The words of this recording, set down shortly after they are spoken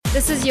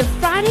This is your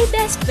Friday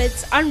Best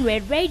Bits on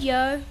Red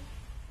Radio.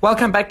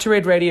 Welcome back to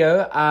Red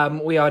Radio.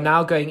 We are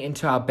now going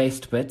into our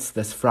best bits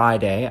this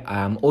Friday.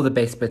 All the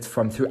best bits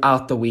from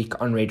throughout the week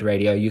on Red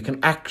Radio. You can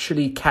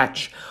actually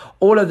catch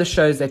all of the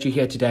shows that you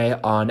hear today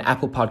on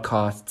Apple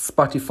Podcasts,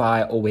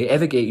 Spotify, or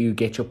wherever you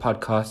get your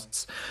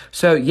podcasts.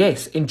 So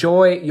yes,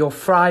 enjoy your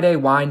Friday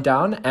wind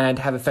down and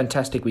have a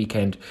fantastic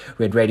weekend.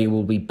 Red Radio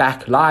will be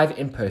back live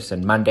in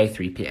person Monday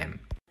 3 p.m.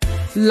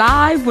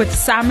 Live with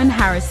Simon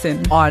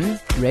Harrison on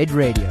Red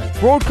Radio,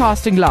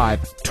 broadcasting live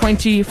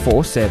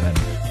 24/7.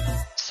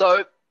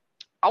 So,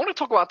 I want to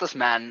talk about this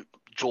man,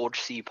 George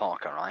C.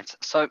 Parker, right?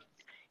 So,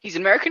 he's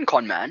an American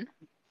con man.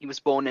 He was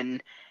born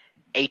on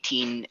the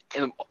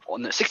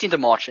 16th of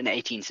March in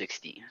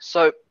 1860.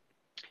 So,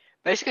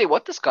 basically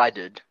what this guy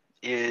did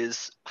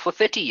is, for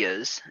 30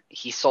 years,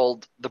 he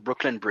sold the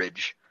Brooklyn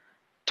Bridge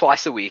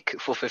twice a week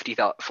for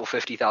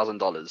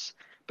 $50,000.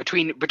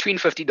 Between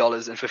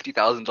 $50 and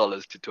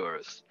 $50,000 to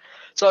tourists.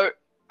 So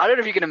I don't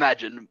know if you can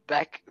imagine.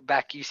 Back,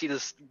 you see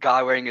this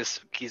guy wearing his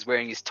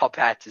top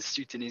hat, his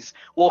suit, and he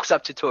walks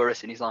up to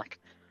tourists and he's like,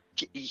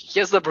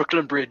 "Here's the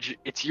Brooklyn Bridge.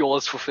 It's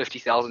yours for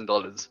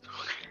 $50,000."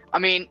 I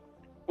mean,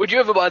 would you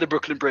ever buy the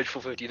Brooklyn Bridge for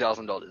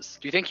 $50,000?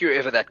 Do you think you're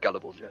ever that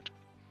gullible, Jet?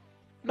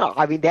 No,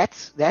 I mean that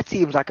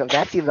seems like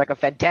a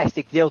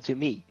fantastic deal to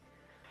me.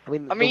 I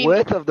mean, the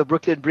worth of the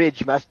Brooklyn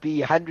Bridge must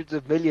be hundreds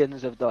of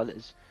millions of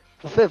dollars.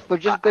 For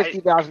just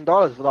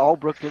 $50,000 for the whole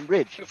Brooklyn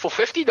Bridge. For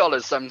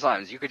 $50,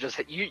 sometimes you could just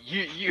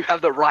you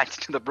have the right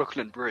to the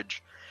Brooklyn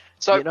Bridge.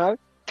 So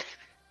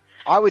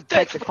I would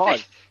take the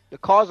cars. The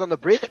cars on the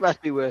bridge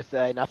must be worth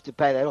enough to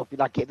pay that off. Be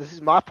like, yeah, this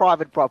is my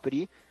private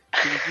property.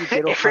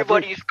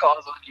 Everybody's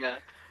cars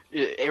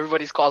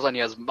on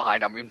here is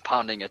mine. I'm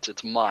impounding it.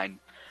 It's mine.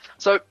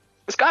 So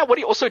this guy, what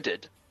he also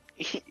did,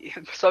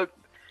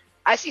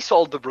 as he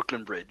sold the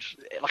Brooklyn Bridge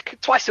like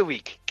twice a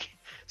week.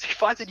 So he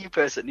finds a new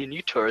person, a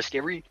new tourist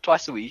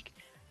twice a week,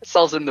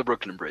 sells them the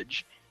Brooklyn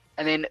Bridge.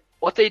 And then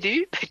what they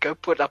do, they go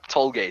put up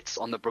toll gates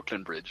on the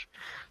Brooklyn Bridge.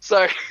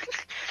 So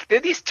there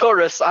are these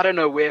tourists, I don't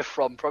know where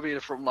from, probably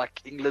from like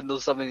England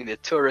or something, they're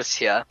tourists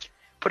here,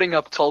 putting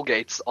up toll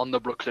gates on the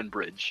Brooklyn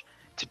Bridge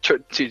to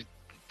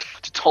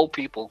toll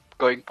people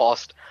going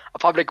past a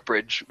public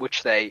bridge,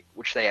 which they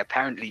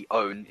apparently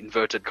own,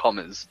 inverted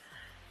commas,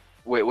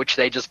 which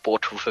they just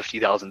bought for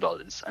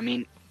 $50,000. I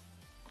mean,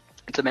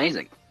 it's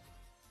amazing.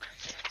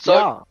 So,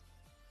 yeah,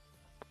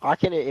 I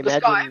can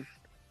imagine.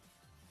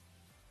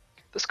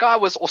 This guy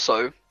was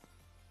also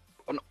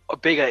an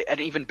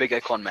even bigger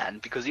con man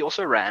because he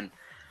also ran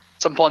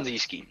some Ponzi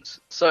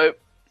schemes. So,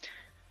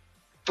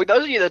 for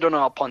those of you that don't know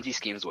how Ponzi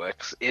schemes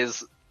works,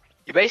 is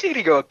you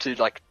basically go up to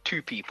like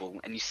two people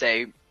and you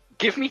say,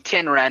 "Give me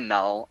 10 Rand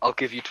now, I'll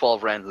give you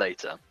 12 Rand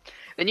later."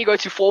 Then you go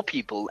to 4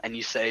 people and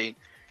you say,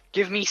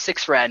 "Give me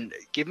 6 Rand,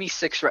 give me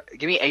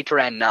 8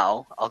 Rand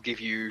now, I'll give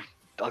you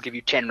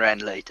 10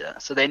 Rand later."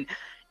 So then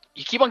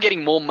you keep on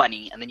getting more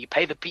money, and then you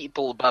pay the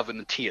people above in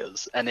the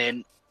tiers, and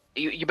then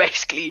you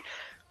basically,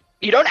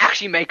 you don't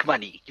actually make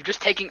money. You're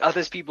just taking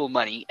other people's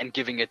money and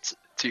taking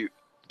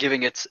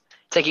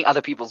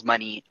other people's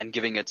money and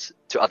giving it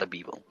to other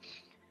people.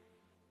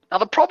 Now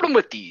the problem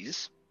with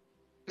these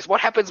is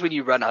what happens when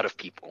you run out of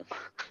people.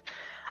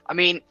 I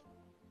mean,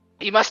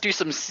 you must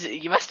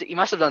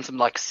have done some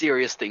like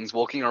serious things,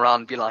 walking around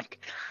and be like,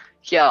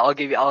 "Yeah,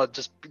 I'll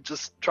just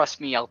trust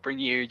me, I'll bring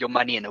you your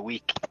money in a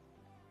week."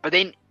 But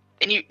then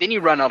you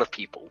run out of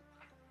people,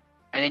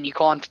 and then you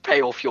can't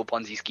pay off your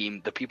Ponzi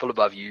scheme. The people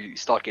above you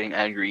start getting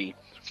angry,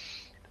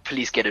 the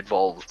police get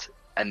involved,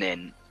 and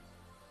then,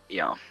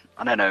 I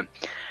don't know.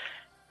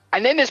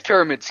 And then there's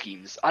pyramid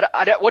schemes.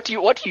 What do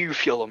you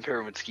feel on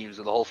pyramid schemes?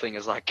 And the whole thing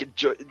is like,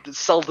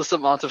 sell this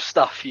amount of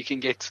stuff, you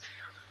get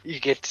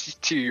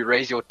to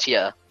raise your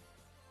tier.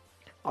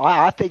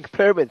 I think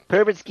pyramid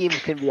schemes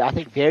can be, I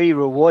think, very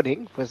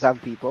rewarding for some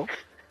people.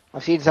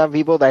 I've seen some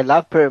people, they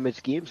love pyramid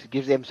schemes. It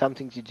gives them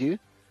something to do.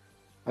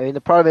 I mean,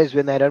 the problem is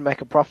when they don't make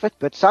a profit,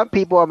 but some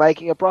people are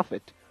making a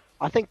profit.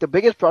 I think the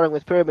biggest problem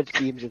with pyramid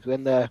schemes is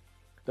when the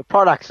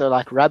products are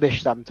like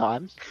rubbish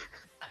sometimes,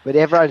 but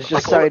everyone's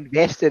just so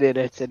invested in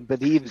it and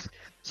believes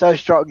so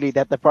strongly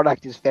that the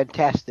product is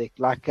fantastic.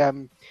 Like,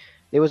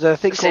 there was a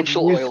thing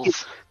Essential called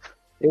oils.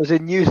 There was a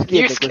new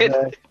skin.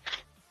 It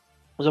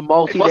was a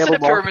multi-level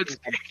pyramid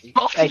scheme.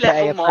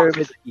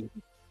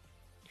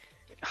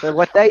 So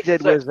what they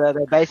did was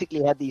they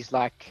basically had these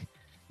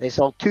they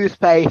sold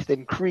toothpaste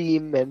and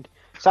cream, and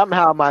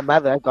somehow my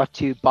mother got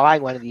to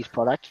buying one of these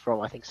products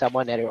from, I think,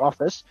 someone at her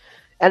office,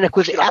 and it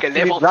was like a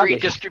level 3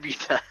 rubbish.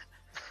 Distributor.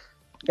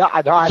 Yeah,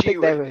 I know. I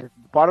think they were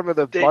bottom of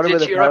the bottom of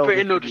the barrel. Did she wrap it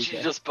in, or did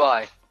she just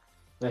buy?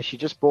 No, she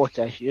just bought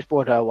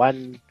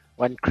one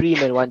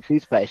cream and one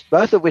toothpaste,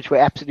 both of which were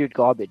absolute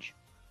garbage.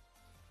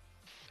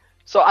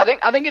 So I think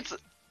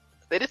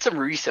they did some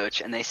research,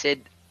 and they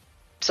said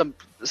some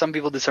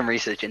people did some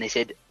research, and they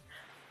said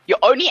you're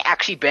only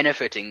actually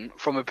benefiting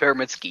from a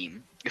pyramid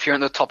scheme if you're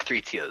in the top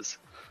 3 tiers.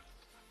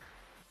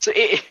 So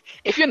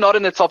if you're not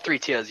in the top 3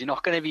 tiers, you're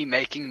not going to be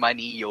making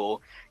money or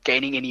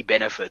gaining any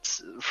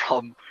benefits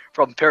from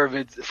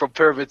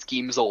pyramid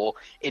schemes or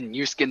in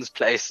New Skin's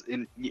place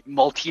in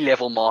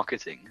multi-level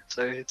marketing.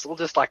 So it's all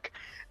just like,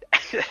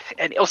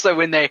 and also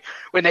when they're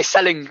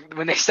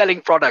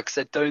selling products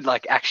that don't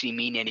like actually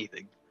mean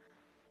anything.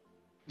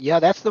 Yeah,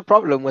 that's the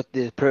problem with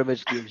the pyramid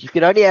schemes. You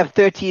can only have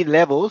 13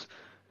 levels,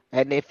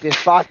 and if there's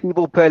 5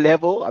 people per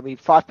level,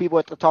 5 people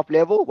at the top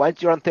level,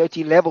 once you're on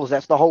 13 levels,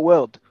 that's the whole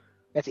world.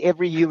 That's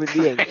every human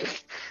being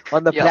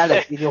on the Yeah.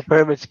 planet in your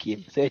pyramid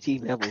scheme.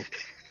 13 levels.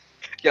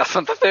 Yeah, so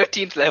on the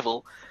 13th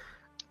level,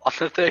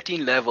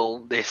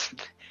 there's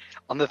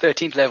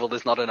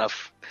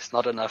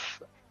not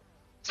enough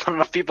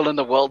people in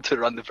the world to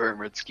run the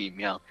pyramid scheme.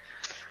 Yeah.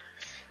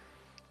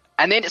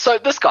 And then, so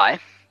this guy,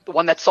 the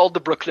one that sold the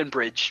Brooklyn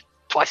Bridge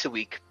twice a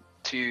week,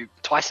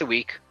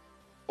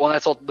 one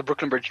that sold the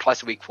Brooklyn Bridge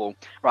twice a week for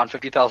around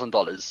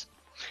 $50,000,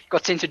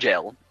 got sent to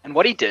jail. And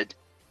what he did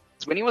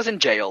is, when he was in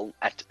jail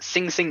at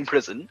Sing Sing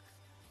prison,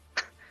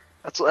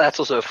 that's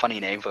also a funny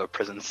name for a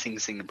prison, Sing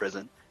Sing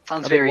prison.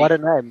 Sounds very. What a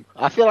name.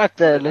 I feel like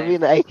the living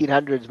in the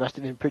 1800s must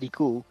have been pretty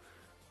cool.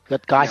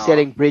 Got guys Yeah.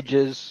 selling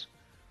bridges,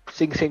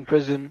 Sing Sing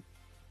prison.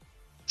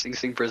 Sing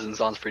Sing prison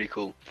sounds pretty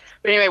cool.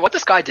 But anyway, what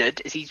this guy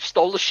did is he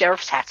stole the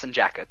sheriff's hats and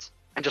jackets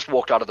and just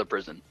walked out of the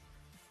prison.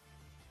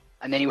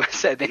 And then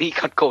he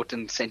got caught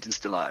and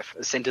sentenced to life.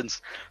 A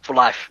sentence for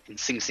life in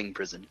Sing Sing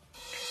prison.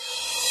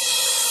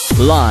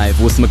 Live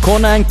with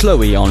McCona and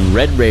Chloe on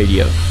Red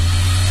Radio.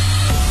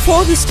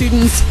 For the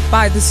students,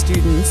 by the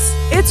students.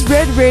 It's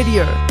Red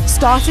Radio,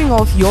 starting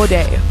off your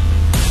day.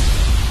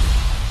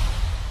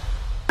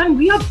 And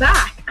we are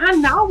back,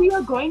 and now we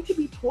are going to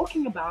be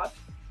talking about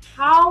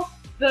how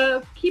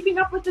the Keeping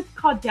Up with the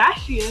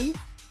Kardashians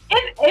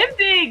is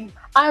ending.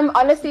 I'm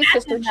honestly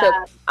sister Imagine shook.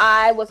 that.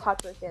 I was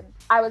heartbroken.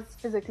 I was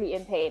physically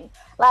in pain.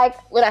 Like,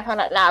 when I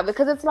found out now,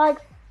 because it's like,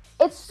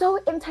 it's so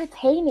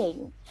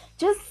entertaining.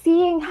 Just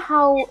seeing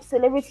how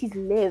celebrities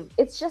live.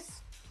 It's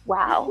just,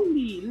 wow.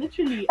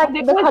 Literally. Like And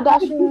they the always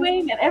Kardashians-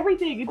 doing and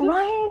everything. It's just,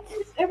 Right?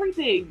 it's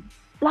everything.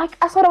 Like,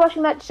 I started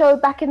watching that show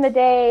back in the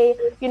day,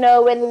 you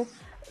know, when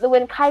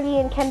Kylie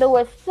and Kendall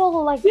were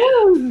still, like,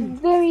 Yeah.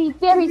 very,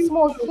 very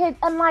small kids.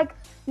 And, like,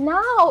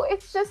 now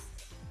it's just,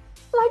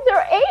 like,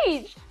 they're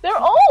aged. They're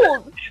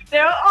old.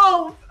 They're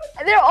old.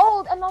 They're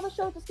old, and now the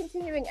show is just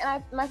continuing,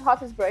 and my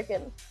heart is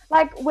broken.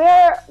 Like,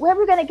 where are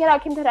we gonna get our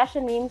Kim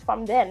Kardashian memes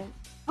from then?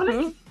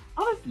 Honestly.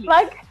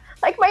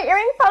 Like my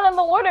earring fell in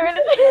the water, and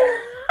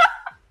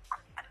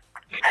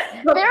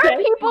there are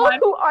people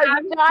who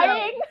are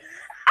dying.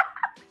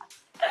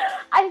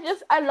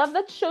 I love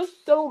that show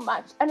so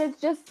much, and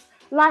it's just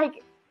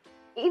like,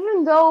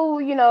 even though,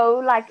 you know,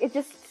 like,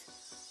 it's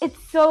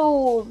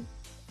so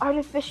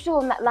artificial,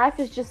 and that life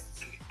is just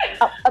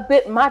a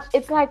bit much.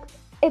 It's like,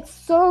 it's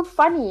so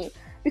funny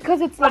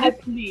because it's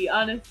like,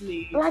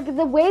 Honestly. like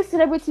the way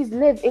celebrities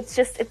live, it's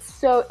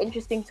so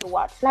interesting to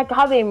watch. Like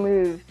how they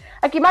move.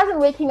 Like, imagine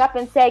waking up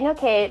and saying,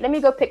 okay, let me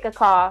go pick a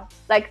car,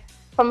 like,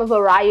 from a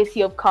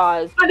variety of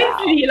cars.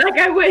 Honestly, like,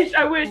 I wish.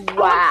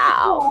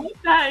 Wow. Oh,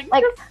 thanks.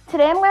 Like,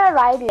 today I'm gonna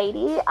ride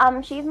Lady.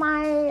 She's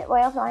my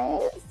Rolls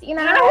Royce, you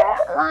know?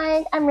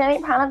 Like, I'm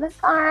really proud of this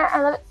car. I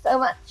love it so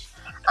much.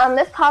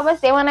 This car was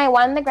there when I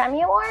won the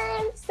Grammy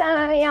Award. So,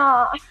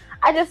 yeah.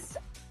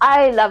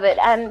 I love it.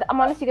 And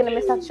I'm honestly gonna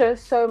miss that show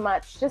so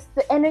much. Just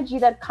the energy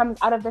that comes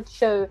out of that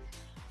show.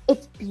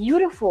 It's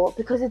beautiful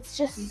because it's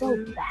just so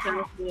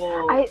bad.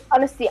 I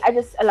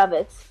love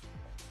it.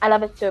 I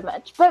love it so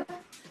much. But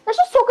let's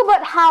just talk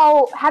about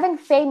how having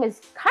fame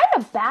is kind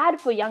of bad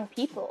for young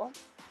people.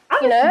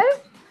 You know?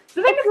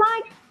 The thing It's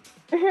like,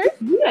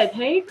 it's weird,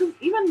 hey? Because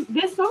even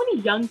there's so many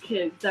young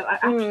kids that are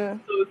actually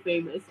so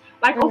famous.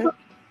 Like, also,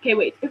 okay,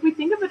 wait. If we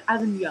think of it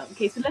as in young,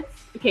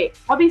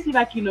 obviously,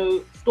 like, you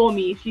know,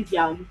 Stormy, she's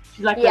young.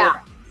 She's like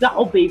she's an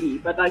old baby,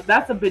 but like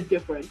that's a bit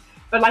different.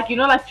 But like, you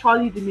know, like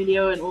Charlie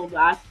D'Amelio and all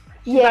that.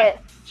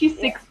 She's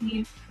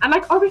 16, and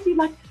like obviously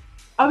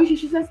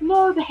she says,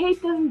 no, the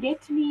hate doesn't get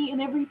to me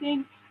and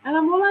everything. And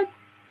I'm more like,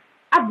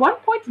 at one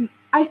point,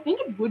 I think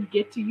it would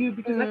get to you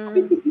because like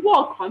obviously people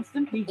are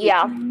constantly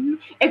hitting you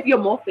if you're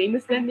more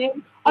famous than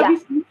them.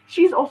 Obviously,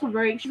 she's also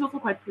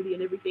quite pretty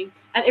and everything,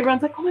 and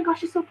everyone's like, oh my gosh,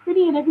 she's so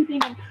pretty and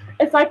everything. And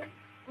it's like,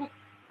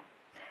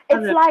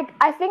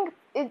 I think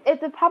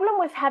the problem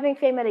with having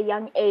fame at a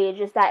young age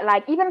is that,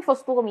 like, even for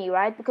Stormy,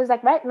 right? Because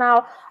like right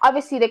now,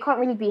 obviously there can't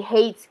really be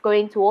hate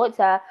going towards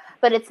her,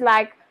 but it's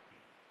like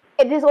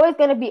there's always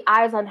going to be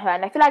eyes on her,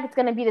 and I feel like it's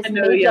going to be this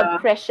major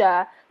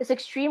pressure, this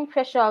extreme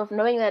pressure of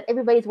knowing that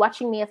everybody's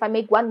watching me. If I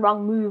make one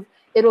wrong move,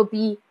 it'll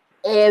be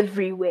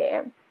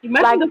everywhere.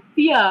 Imagine the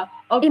fear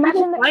of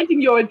people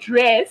finding your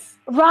address.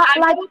 Right,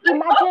 like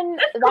imagine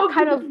that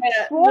kind of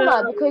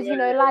trauma, because you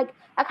know, like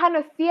that kind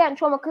of fear and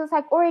trauma, because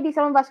like already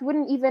some of us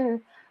wouldn't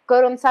even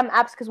go on some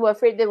apps because we're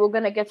afraid that we're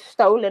gonna get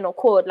stolen or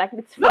caught. Like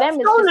it's for them,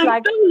 it's just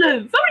like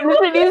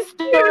literally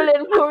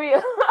stolen for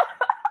real.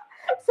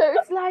 So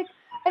it's like,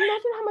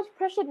 imagine how much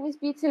pressure it must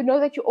be to know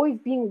that you're always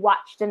being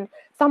watched and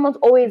someone's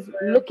always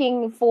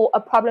looking for a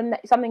problem,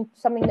 that something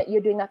that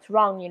you're doing that's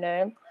wrong, you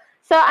know.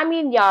 So I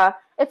mean, yeah,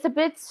 it's a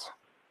bit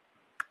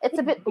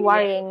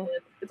worrying.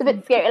 It's a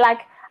bit scary.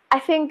 Like I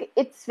feel like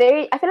it's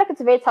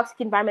a very toxic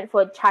environment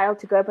for a child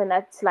to grow up in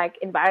that like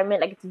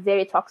environment. Like it's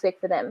very toxic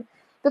for them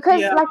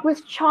because like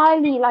with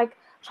Charlie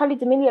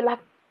D'Amelio, like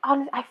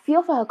I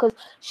feel for her because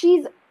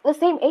she's the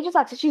same age as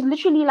us. So she's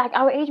literally like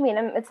our age mate,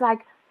 and it's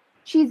like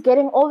she's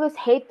getting all this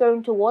hate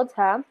thrown towards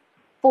her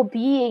for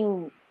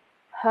being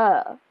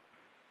her.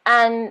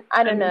 And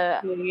I don't know.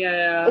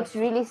 Yeah. It's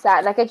really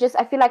sad. Like I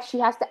feel like she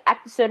has to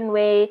act a certain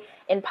way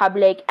in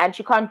public, and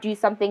she can't do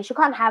something. She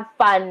can't have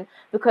fun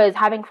because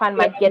having fun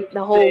might get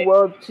the whole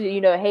world to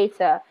hate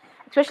her.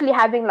 Especially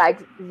having like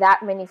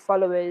that many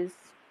followers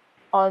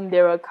on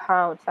their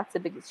account. That's a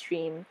big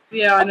extreme.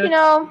 Yeah, I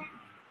know.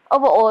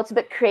 Overall, it's a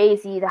bit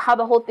crazy how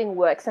the whole thing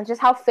works and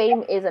just how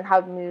fame is and how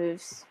it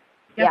moves.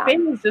 Yeah,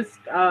 fame is just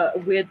a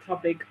weird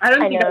topic. I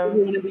don't think I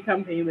really want to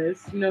become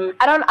famous. I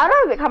don't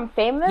want to become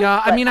famous.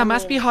 Yeah, I mean, it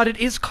must be hard. It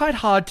is quite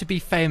hard to be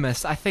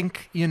famous. I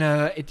think you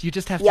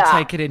just have to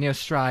take it in your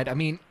stride. I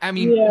mean,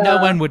 no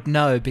one would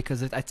know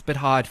because it's a bit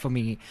hard for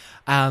me.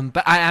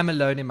 But I am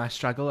alone in my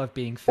struggle of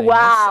being famous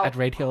at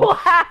Red Hill.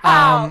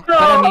 Wow.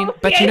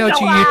 But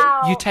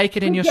you take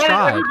it in your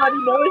stride. Everybody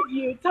knows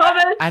you,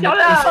 Thomas. And shut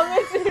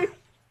up.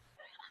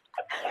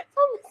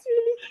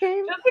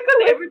 Just because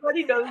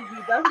everybody knows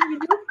you doesn't mean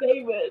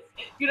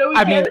you're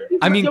famous.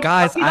 I mean,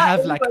 guys, I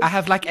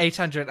have like a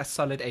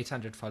solid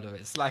 800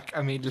 followers. Like,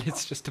 I mean,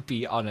 let's just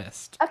be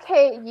honest.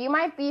 Okay, you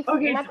might be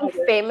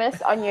famous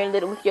on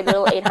with your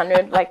little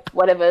 800 like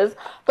whatever's,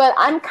 but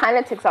I'm kind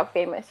of TikTok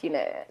famous,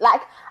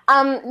 Like,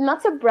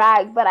 not to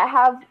brag, but I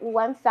have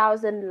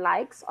 1,000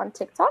 likes on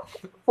TikTok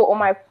for all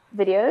my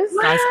videos.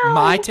 Guys,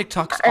 my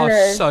TikToks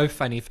are so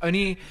funny.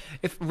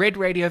 If Red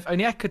Radio, if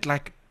only I could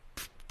like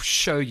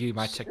show you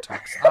my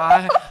TikToks.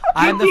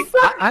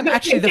 I'm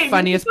actually the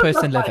funniest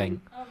person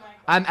living.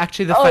 I'm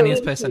actually the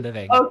funniest person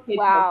living. Okay.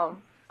 Wow.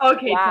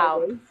 Okay.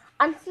 Wow.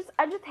 I just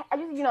I just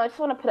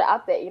want to put it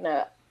out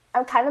there.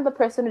 I'm kind of the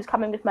person who's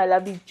coming with my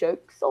lovely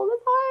jokes all the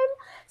time.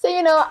 So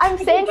I'm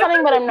saying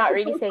something, but I'm not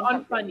really saying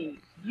something. Funny.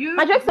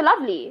 My jokes are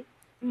lovely.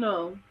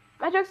 No.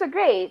 My jokes are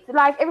great.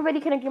 Like everybody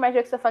can agree, my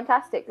jokes are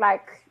fantastic.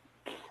 Like,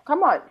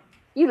 come on,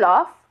 you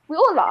laugh. We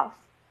all laugh.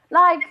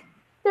 Like,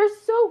 they're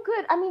so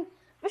good. I mean.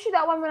 Especially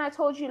that one when I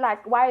told you,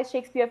 like, why is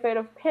Shakespeare afraid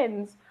of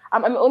pens?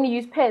 I only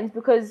use pens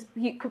because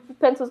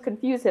pencils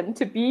confuse him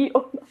to be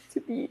or not to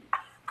be.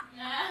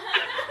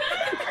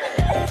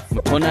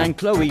 Makona and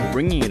Chloe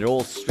bringing it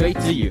all straight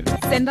to you.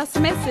 Send us a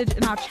message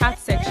in our chat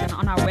section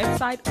on our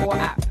website or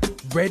app.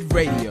 Red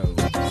Radio.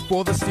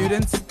 For the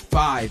students,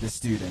 by the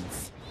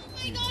students.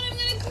 Oh my god, I'm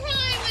gonna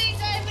cry when I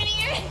dive in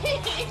here.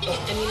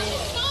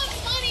 It's not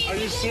funny. Are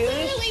you serious?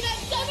 Literally,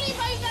 that's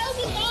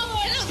 $75,000.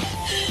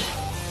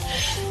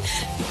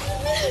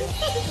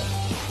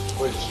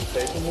 Wait, is she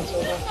faking this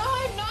over? No,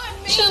 I'm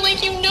not. Misha,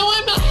 like, I'm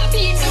not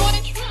happy. I'm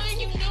trying.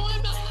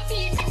 I'm not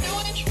happy. I'm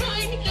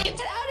trying. Get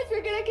out if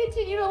you're gonna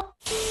continue to...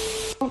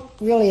 You don't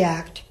really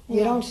act.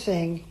 You don't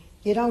sing.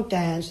 You don't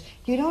dance.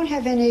 You don't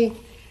have any,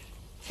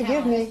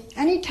 forgive me,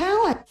 any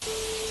talent.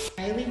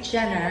 Kylie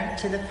Jenner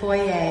to the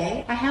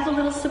foyer. I have a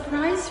little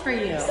surprise for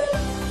you.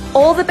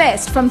 All the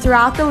best from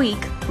throughout the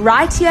week,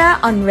 right here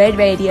on Red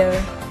Radio.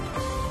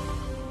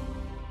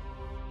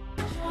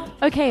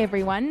 Okay,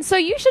 everyone. So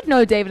you should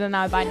know David and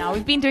I by now.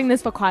 We've been doing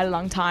this for quite a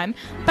long time.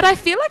 But I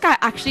feel like I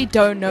actually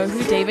don't know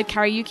who David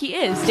Kariuki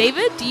is.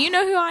 David, do you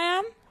know who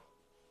I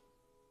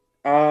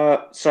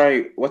am?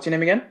 Sorry, what's your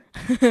name again?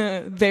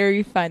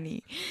 Very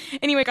funny.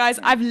 Anyway, guys,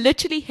 I've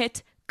literally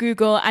hit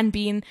Google and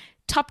been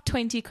top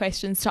 20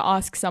 questions to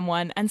ask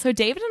someone. And so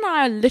David and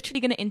I are literally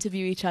going to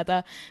interview each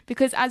other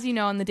because, as you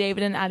know, on the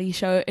David and Ali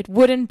show, it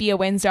wouldn't be a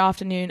Wednesday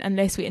afternoon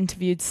unless we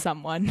interviewed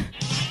someone.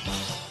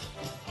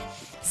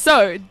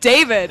 So,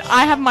 David,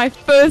 I have my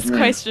first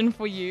question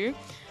for you.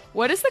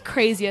 What is the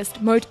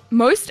craziest,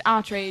 most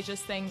outrageous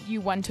thing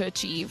you want to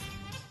achieve?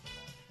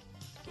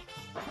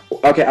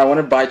 Okay, I want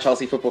to buy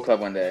Chelsea Football Club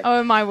one day.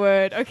 Oh my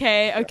word.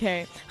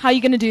 Okay. How are you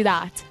going to do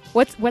that?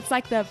 What's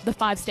like the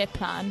 5-step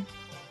plan?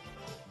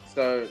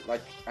 So,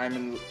 like, I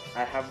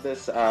have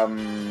this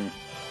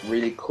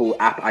really cool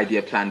app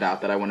idea planned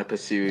out that I want to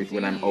pursue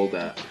when I'm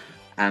older,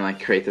 and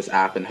like create this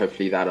app, and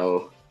hopefully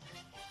that'll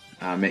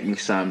make me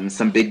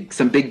some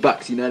big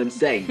bucks. You know what I'm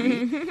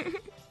saying?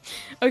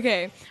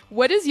 Okay,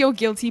 what is your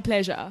guilty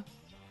pleasure?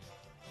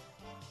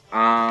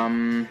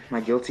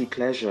 My guilty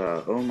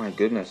pleasure. Oh my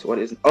goodness, what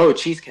is? Oh,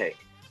 cheesecake.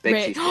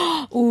 Baked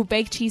cheesecake. Oh,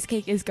 baked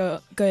cheesecake is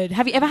good.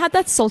 Have you ever had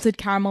that salted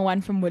caramel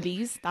one from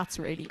Woolies? That's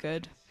really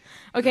good.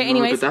 Okay,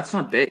 anyways. But that's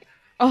not baked.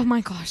 Oh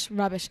my gosh,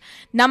 rubbish.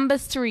 Number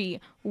 3.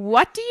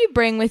 What do you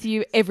bring with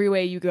you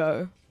everywhere you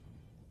go?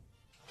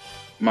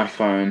 My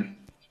phone.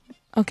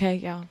 Okay,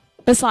 yeah.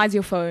 Besides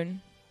your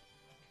phone.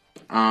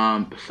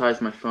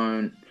 Besides my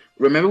phone.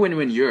 Remember when we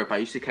were in Europe, I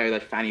used to carry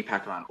that fanny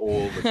pack around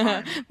all the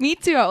time. Me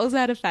too, I also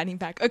had a fanny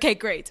pack. Okay,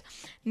 great.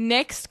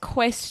 Next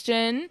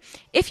question.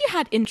 If you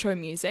had intro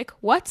music,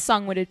 what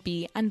song would it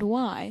be and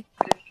why?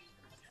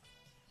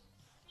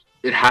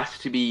 It has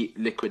to be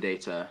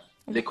Liquidator.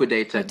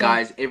 Liquidator. Okay.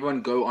 Guys,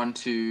 everyone go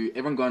onto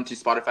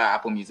Spotify,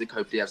 Apple Music.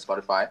 Hopefully you have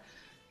Spotify.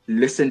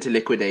 Listen to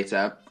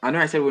Liquidator. I know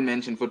I said we wouldn't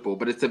mention football,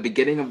 but it's the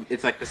beginning of,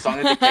 it's like the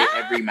song that they play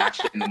every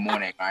match in the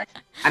morning, right?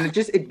 And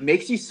it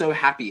makes you so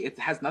happy. It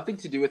has nothing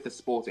to do with the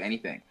sport or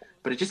anything,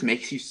 but it just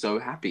makes you so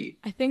happy.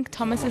 I think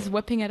Thomas is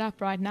whipping it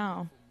up right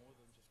now.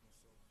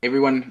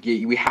 Everyone,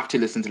 we have to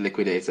listen to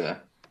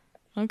Liquidator.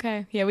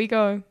 Okay, here we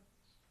go.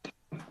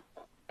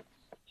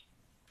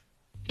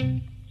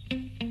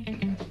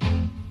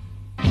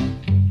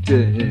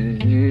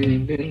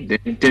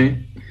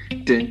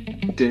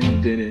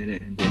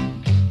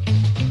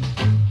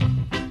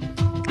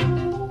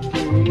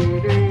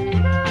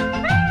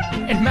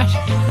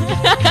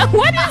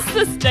 What is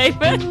this,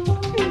 David?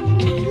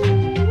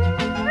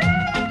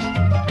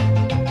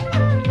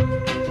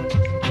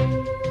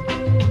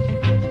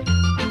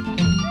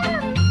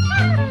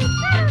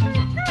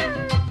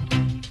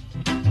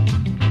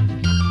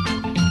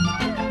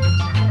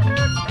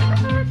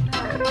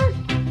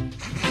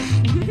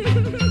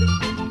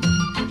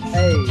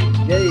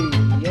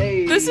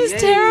 This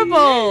is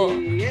terrible.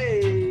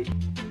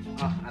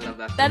 Oh, I love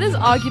that. That is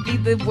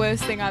arguably the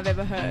worst thing I've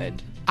ever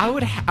heard. I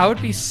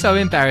would be so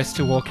embarrassed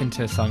to walk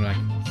into a song like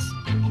this.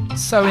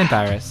 So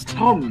embarrassed.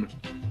 Tom,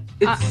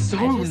 it's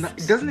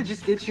doesn't it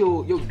just get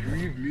your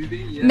groove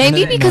moving? Yeah.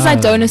 Maybe because I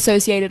don't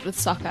associate it with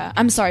soccer.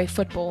 I'm sorry,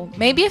 football.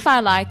 Maybe if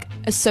I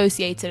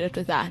associated it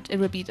with that, it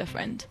would be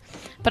different.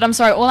 But I'm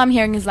sorry, all I'm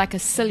hearing is like a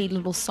silly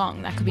little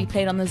song that could be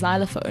played on the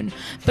xylophone.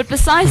 But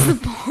besides the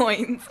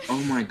point, Oh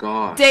my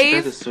god,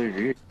 Dave- that is so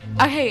rude.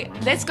 okay,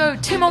 let's go.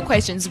 2 more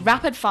questions.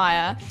 Rapid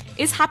fire.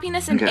 Is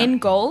happiness an Okay.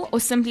 end goal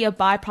or simply a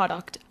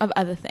byproduct of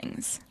other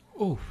things?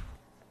 Ooh.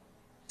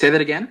 Say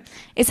that again.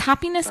 Is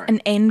happiness an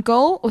end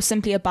goal or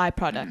simply a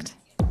byproduct?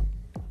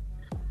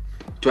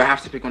 Do I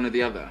have to pick one or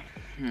the other?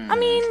 I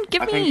mean,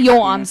 give I me think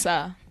your happiness-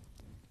 answer.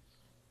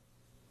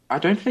 I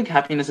don't think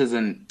happiness is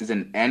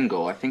an end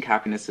goal. I think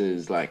happiness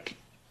is like,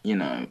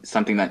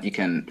 something that you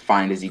can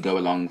find as you go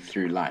along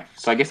through life.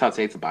 So I guess I'd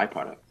say it's a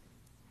byproduct.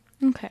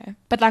 Okay.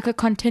 But like a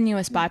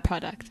continuous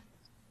byproduct.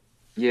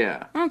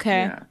 Yeah.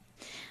 Okay. Yeah.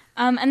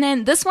 And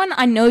then this one,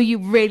 I know you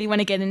really want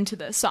to get into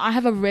this, so I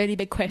have a really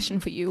big question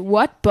for you.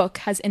 What book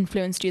has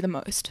influenced you the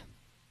most?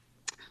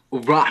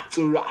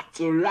 Basically,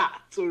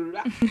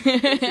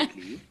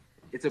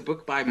 it's a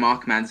book by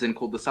Mark Manson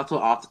called The Subtle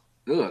Art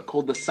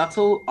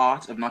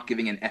of Not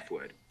Giving an F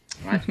Word.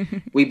 Right?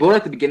 We bought it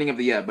at the beginning of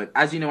the year, but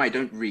as you know, I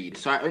don't read,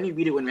 so I only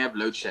read it when we have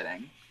load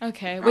shedding.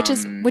 Okay, which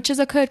has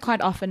occurred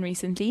quite often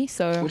recently.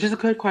 So Which has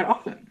occurred quite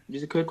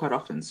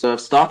often. So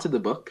I've started the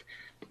book,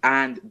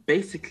 and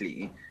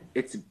basically,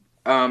 it's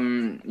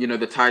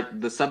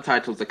the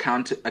subtitles a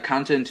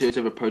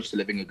counterintuitive approach to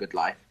living a good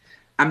life,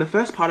 and the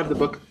first part of the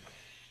book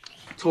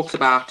talks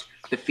about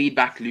the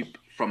feedback loop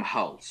from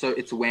Hull. So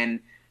it's when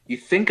you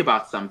think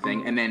about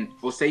something, and then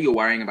we'll say you're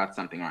worrying about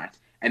something, right?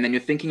 And then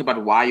you're thinking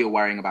about why you're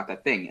worrying about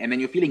that thing, and then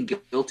you're feeling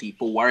guilty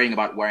for worrying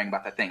about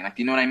that thing. Like,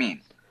 do you know what I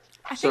mean?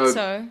 I think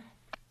so.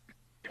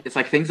 It's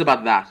like things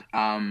about that.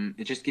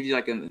 It just gives you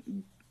like a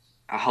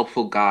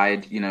helpful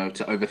guide,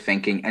 to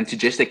overthinking and to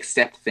just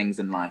accept things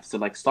in life. So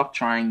like, stop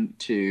trying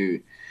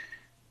to,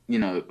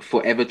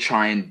 forever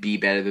try and be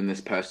better than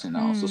this person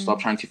else. So stop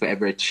trying to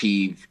forever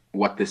achieve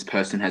what this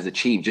person has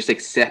achieved. Just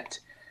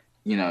accept,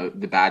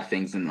 the bad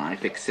things in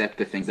life. Accept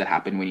the things that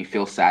happen when you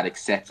feel sad.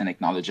 Accept and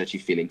acknowledge that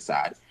you're feeling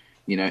sad.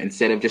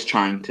 Instead of just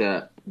trying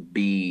to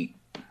be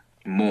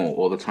more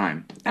all the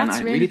time. And That's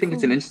I really really think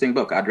it's an cool. interesting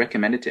book. I'd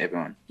recommend it to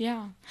everyone.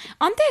 Yeah.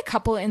 Aren't there a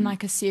couple in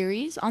like a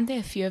series? Aren't there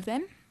a few of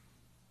them?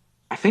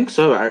 I think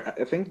so. I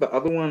think the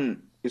other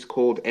one is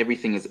called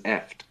Everything is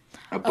Effed.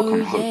 A book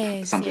on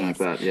hope. Something like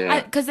that,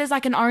 yeah. Because there's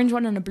like an orange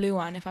one and a blue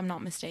one, if I'm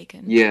not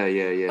mistaken. Yeah.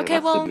 Okay,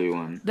 That's well, the blue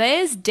one.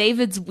 there's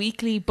David's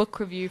weekly book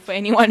review for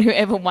anyone who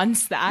ever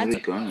wants that. There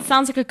you go.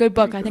 Sounds like a good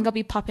book. I think I'll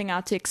be popping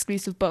out to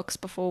exclusive books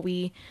before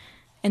we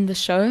end the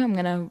show. I'm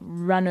going to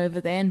run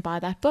over there and buy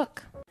that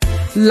book.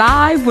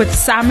 Live with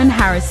Sam and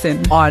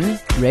Harrison On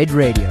Red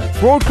Radio.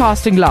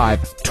 Broadcasting live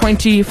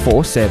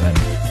 24/7.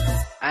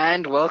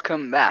 And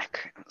welcome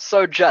back.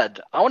 So,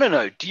 Judd, I want to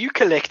know, do you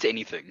collect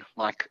anything?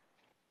 Like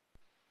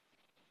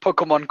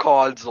Pokemon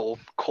cards or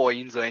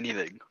coins or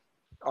anything?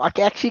 I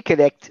can actually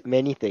collect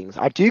many things.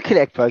 I do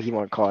collect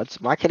Pokemon cards.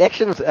 My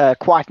collection's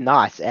quite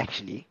nice,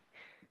 actually.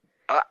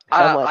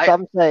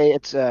 Some say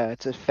it's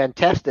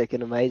fantastic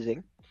and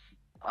amazing.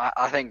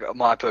 I think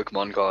my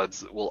Pokemon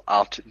cards will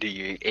outdo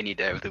you any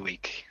day of the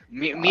week.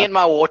 Me and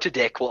my water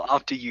deck will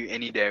outdo you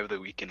any day of the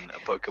week in a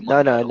Pokemon.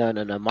 No.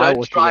 My Don't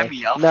water try deck.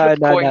 me. I'll No. flip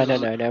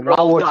coins, My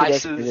roll water deck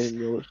is dices. better than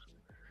yours.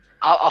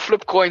 I'll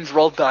flip coins,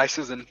 roll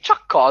dices, and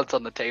chuck cards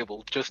on the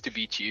table just to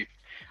beat you.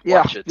 Yeah,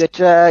 Watch it.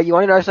 but you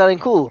want to know something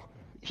cool?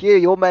 Here,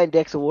 your main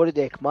deck's a water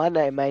deck. My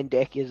main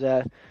deck is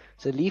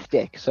it's a leaf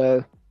deck.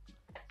 So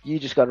you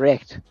just got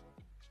wrecked.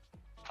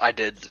 I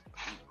did,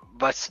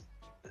 but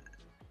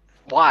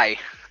why?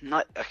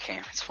 Not okay.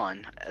 It's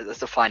fine.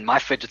 That's fine. My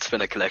fidget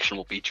spinner collection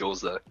will beat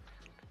yours though.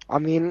 I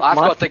mean, I've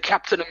got the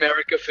Captain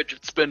America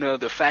fidget spinner,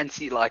 the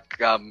fancy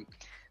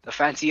the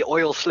fancy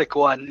oil slick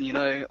one.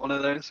 One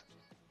of those.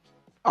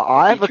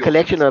 I have a Keep your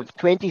collection of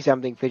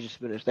 20-something fidget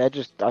spinners. They're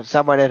just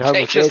someone at home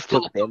They affairs just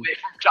flew took them. away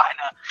from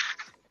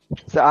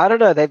China. So I don't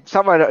know.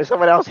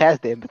 Someone else has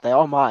them, but they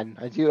are mine.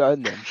 I do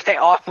own them. They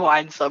are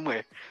mine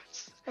somewhere.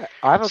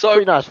 I have a So-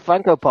 pretty nice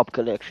Funko Pop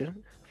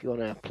collection. If you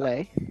want to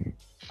play.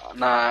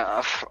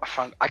 Nah,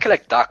 I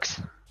collect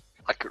ducks,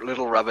 like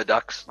little rubber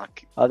ducks.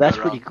 Like Oh, that's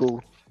go pretty around.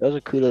 cool. Those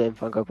are cooler than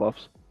Funko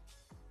Pops.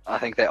 I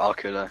think they are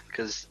cooler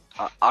because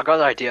I got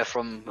the idea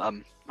from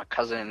my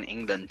cousin in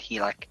England. He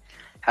like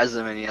has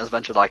them and he has a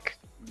bunch of like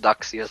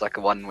ducks. He has like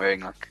one wearing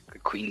like a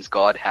Queen's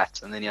Guard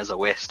hat, and then he has a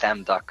West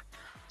Ham duck.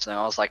 So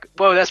I was like,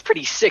 whoa, that's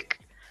pretty sick.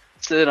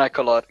 So then I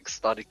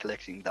started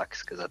collecting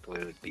ducks because I thought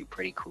it would be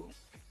pretty cool.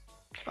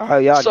 Oh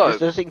yeah, So-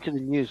 just listening to the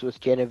news with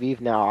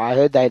Genevieve now. I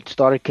heard they had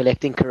started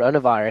collecting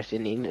coronavirus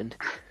in England.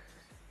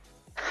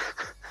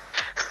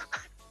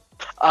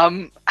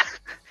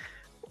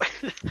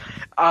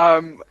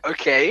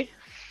 Okay.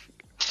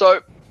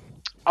 So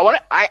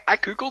I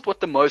googled what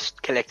the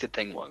most collected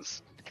thing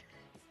was,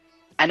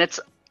 and it's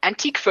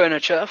antique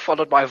furniture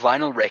followed by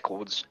vinyl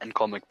records and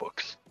comic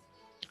books.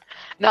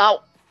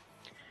 Now,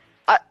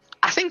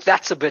 I think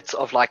that's a bit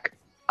of like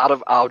out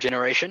of our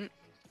generation.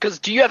 Because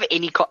do you have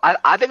any?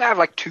 I think I have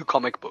like 2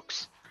 comic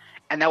books,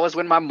 and that was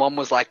when my mom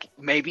was like,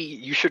 maybe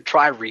you should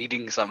try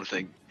reading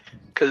something.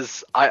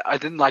 Because I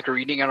didn't like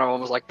reading, and my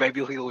mom was like,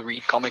 maybe he'll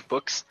read comic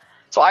books.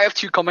 So I have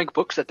 2 comic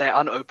books that they're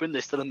unopened.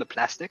 They're still in the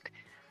plastic.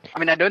 I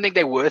mean, I don't think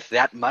they're worth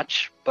that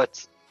much,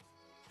 but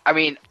I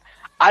mean,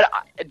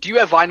 do you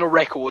have vinyl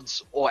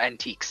records or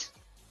antiques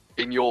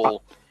in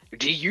your?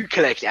 Do you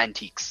collect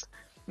antiques?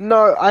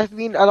 No, I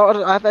mean,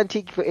 I have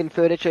antique in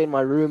furniture in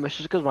my room. It's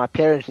just because my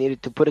parents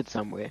needed to put it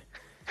somewhere.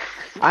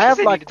 I have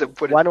They like needed to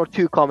put it- 1 or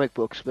 2 comic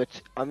books, but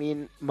I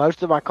mean,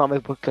 most of my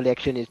comic book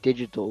collection is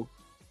digital.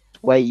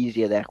 It's way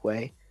easier that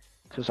way,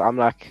 because I'm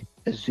like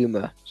a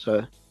zoomer.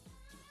 So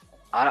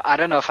I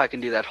don't know if I can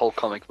do that whole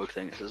comic book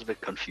thing. It's a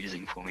bit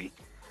confusing for me.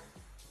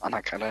 And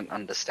like, I don't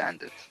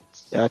understand it.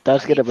 yeah, it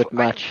does I get a need bit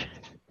much.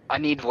 I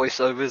need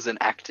voiceovers and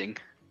acting.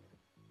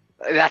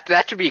 That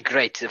would be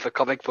great if a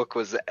comic book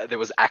was there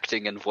was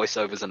acting and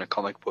voiceovers in a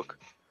comic book.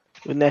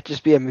 Wouldn't that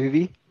just be a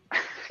movie?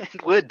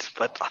 It would,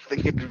 but I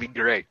think it would be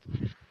great.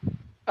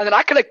 And then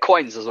I collect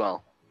coins as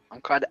well.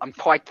 I'm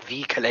quite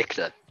the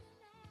collector.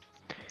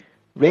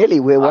 Really?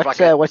 Where? I've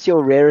like What's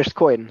your rarest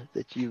coin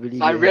that you believe?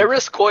 My you have?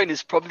 rarest coin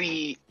is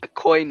probably a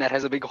coin that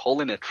has a big hole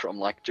in it from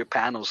like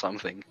Japan or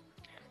something.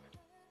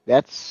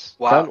 That's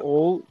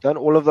Wow. Don't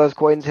all of those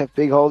coins have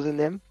big holes in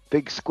them?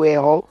 Big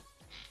square hole?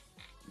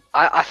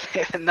 I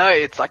no,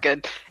 it's like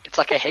a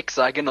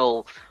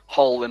hexagonal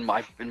hole in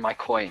my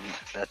coin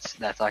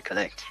that I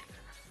collect.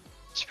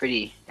 It's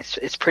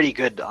pretty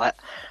good.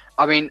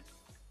 I mean,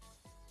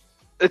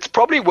 it's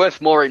probably worth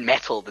more in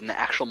metal than the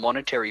actual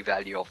monetary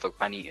value of the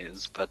money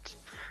is, but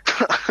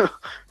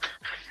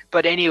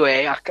but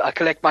anyway, I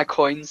collect my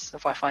coins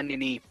if I find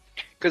any,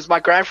 because my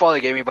grandfather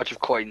gave me a bunch of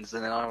coins,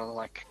 and then I was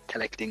like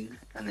collecting,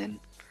 and then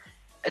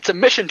it's a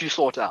mission to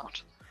sort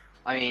out.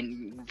 I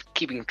mean,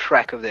 keeping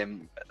track of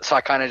them, so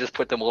I kind of just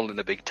put them all in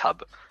a big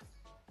tub.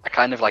 I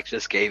kind of like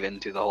just gave in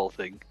to the whole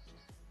thing.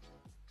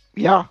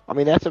 Yeah, I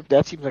mean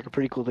that seems like a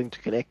pretty cool thing to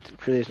collect. I'm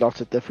sure there's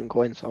lots of different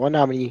coins. I wonder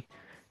how many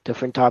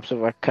different types of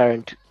like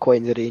current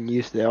coins that are in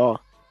use there are.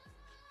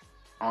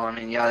 I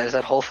mean, yeah, there's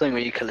that whole thing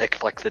where you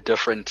collect like the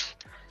different,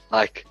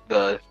 like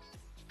the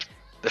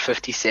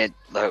 50 cent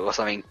or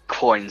something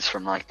coins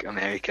from like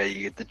America.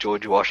 You get the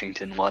George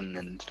Washington one,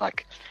 and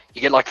like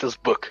you get like this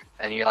book,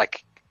 and you're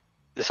like,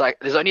 it's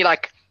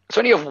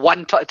only of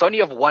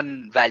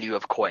one value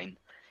of coin,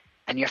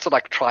 and you have to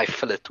like try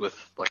fill it with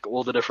like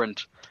all the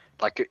different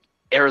like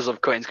eras of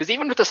coins. Because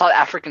even with the South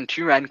African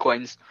 2 rand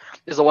coins,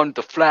 there's the one with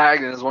the flag,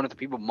 and there's one with the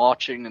people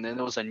marching, and then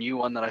there was a new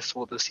one that I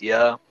saw this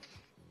year.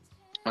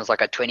 It was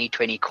like a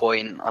 2020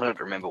 coin. I don't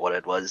remember what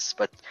it was,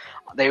 but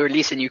they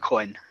release a new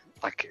coin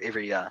like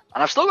every year.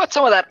 And I've still got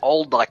some of that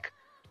old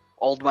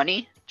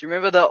money. Do you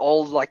remember the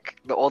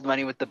old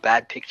money with the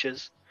bad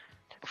pictures?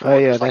 Oh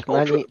yeah, Like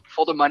that money.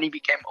 before the money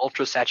became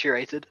ultra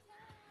saturated.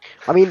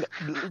 I mean,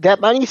 that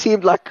money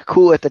seemed like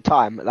cool at the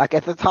time. Like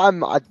at the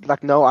time, I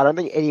don't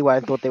think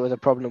anyone thought there was a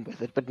problem with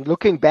it. But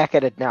looking back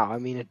at it now, I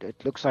mean, it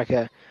looks like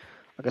a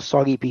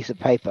soggy piece of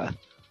paper.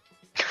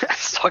 A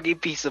soggy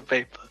piece of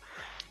paper.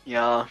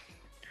 Yeah.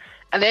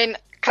 And then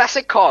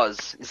classic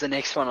cars is the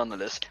next one on the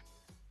list.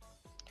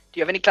 Do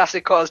you have any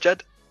classic cars,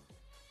 Judd?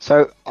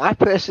 So I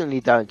personally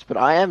don't, but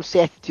I am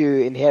set to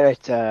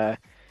inherit a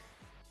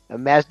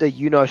Mazda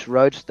Unos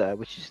Roadster,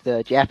 which is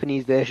the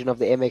Japanese version of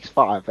the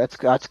MX-5.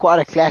 That's quite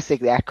a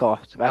classic, that car.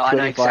 It's about I know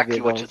 25 exactly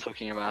years what old. you're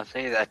talking about.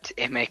 Say that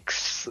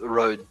MX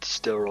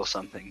Roadster or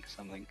something.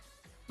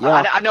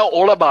 Yeah. I know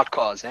all about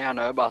cars. I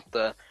know about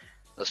the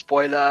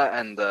spoiler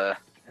and the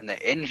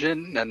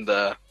engine and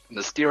the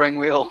steering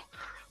wheel.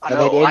 I And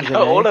that know engine,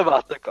 all eh?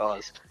 about the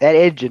cars. That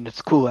engine,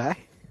 it's cool, eh?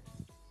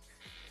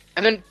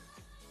 And then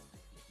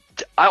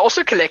I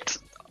also collect.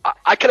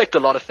 I collect a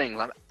lot of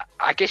things.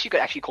 I guess you could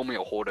actually call me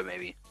a hoarder,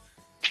 maybe.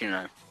 You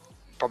know,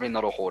 probably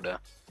not a hoarder.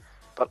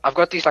 But I've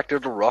got these like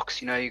little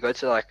rocks. You know, you go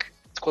to like,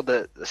 it's called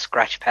the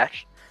scratch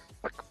patch.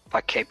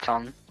 by Cape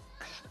Town.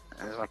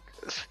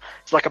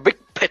 It's like a big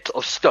pit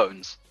of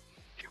stones,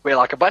 where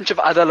like a bunch of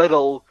other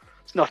little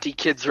snotty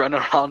kids run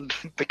around,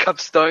 pick up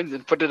stones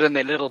and put it in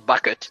their little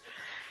bucket,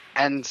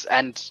 and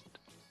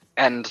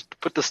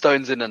put the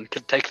stones in and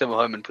could take them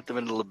home and put them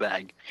in a little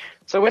bag.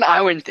 So when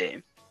I went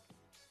there,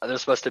 this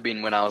was supposed to have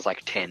been when I was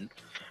like 10.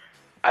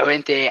 I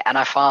went there and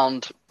I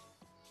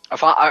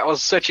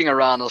was searching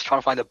around. I was trying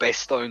to find the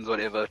best stones,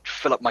 whatever, to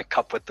fill up my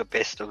cup with the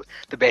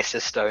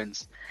bestest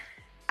stones.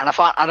 And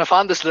I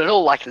found this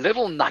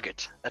little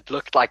nugget that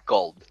looked like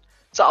gold.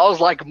 So I was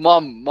like,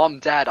 Mom,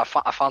 Dad, I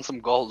found some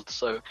gold.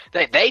 So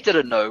they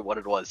didn't know what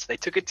it was. They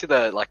took it to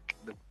the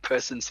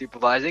person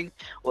supervising,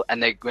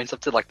 and they went up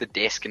to like the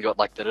desk and got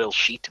like the little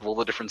sheet of all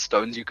the different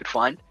stones you could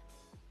find.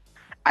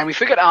 And we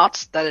figured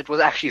out that it was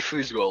actually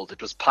fool's gold.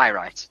 It was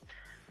pyrite.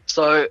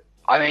 So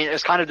I mean, it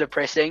was kind of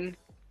depressing,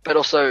 but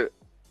also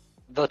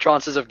the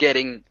chances of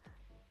getting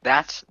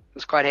that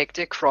was quite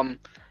hectic from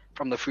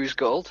the fool's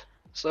gold.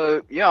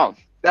 So yeah,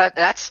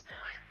 that's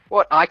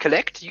what I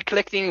collect. You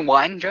collecting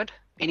wine, Judd?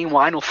 Any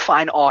wine or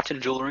fine art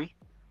and jewelry?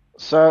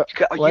 So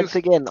once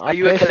again, are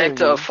you a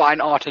collector of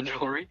fine art and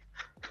jewelry?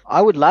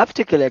 I would love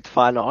to collect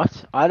fine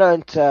art. I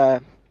don't.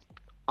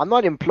 I'm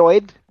not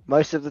employed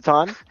most of the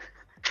time.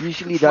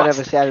 Usually don't have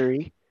a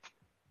salary.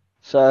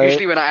 So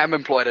usually when I am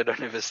employed, I don't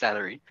have a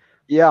salary.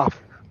 Yeah.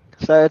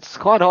 So it's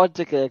quite hard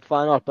to collect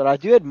fine art, but I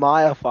do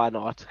admire fine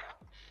art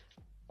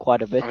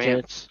quite a bit.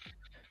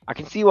 I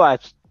can see why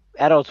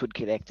adults would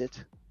collect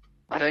it.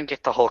 I don't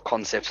get the whole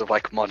concept of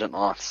like modern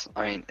art.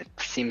 I mean, it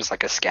seems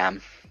like a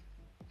scam.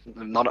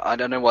 I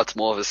don't know what's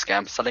more of a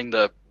scam: selling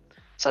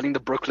the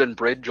Brooklyn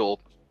Bridge or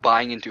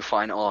buying into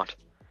fine art.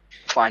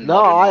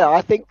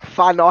 I think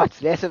fine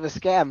art's less of a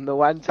scam. The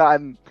one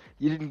time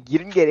you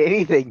didn't get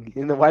anything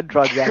in the one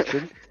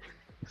transaction.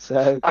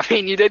 So I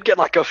mean, you did get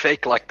like a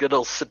fake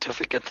little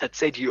certificate that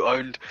said you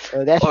owned.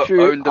 Oh, that's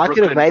true. I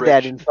could have made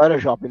that in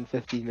Photoshop in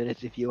 15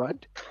 minutes if you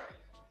want.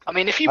 I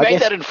mean, if you made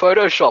that in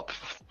Photoshop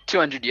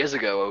 200 years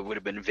ago, I would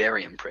have been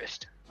very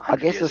impressed. I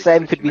guess the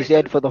same could be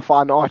said for the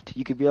fine art.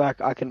 You could be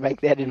like, I can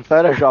make that in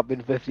Photoshop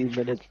in 15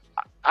 minutes.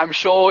 I'm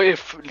sure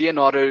if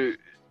Leonardo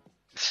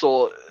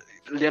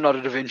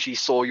da Vinci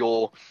saw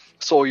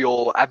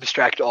your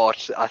abstract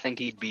art, I think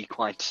he'd be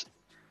quite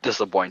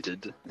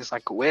disappointed. It's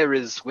like, where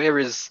is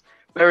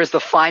the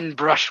fine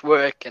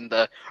brushwork and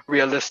the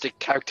realistic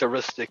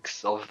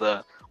characteristics of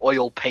the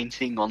oil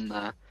painting on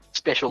the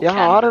special canvas?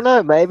 I don't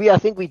know. Maybe I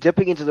think we're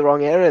dipping into the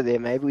wrong era there.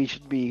 Maybe we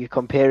should be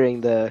comparing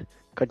the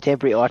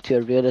contemporary art to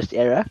a realist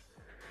era.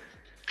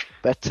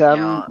 But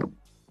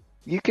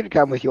you can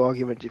come with your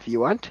argument if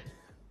you want.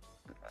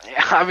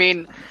 Yeah, I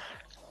mean,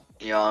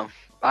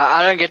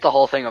 I don't get the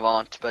whole thing of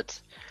art, but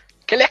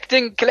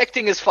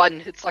collecting is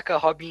fun. It's like a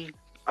hobby.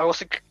 I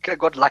also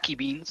got lucky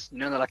beans. You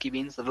know the lucky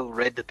beans, the little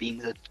red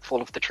beans that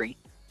fall off the tree.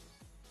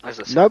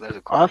 Nope,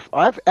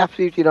 I've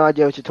absolutely no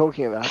idea what you're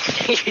talking about.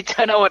 You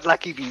don't know what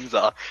lucky beans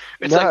are.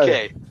 It's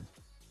okay.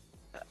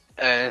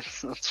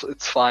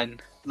 It's fine.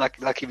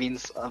 Lucky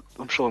beans.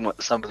 I'm sure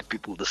some of the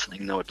people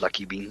listening know what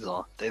lucky beans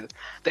are. They're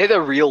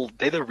the real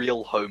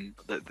home.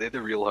 They're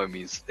the real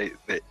homies.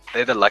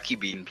 They're the lucky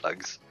bean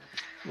plugs.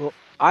 Well,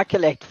 I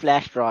collect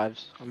flash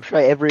drives. I'm sure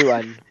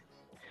everyone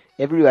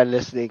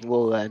listening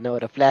will know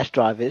what a flash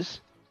drive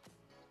is.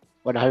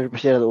 100%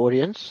 of the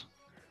audience.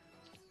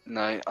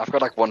 No, I've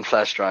got like one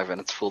flash drive and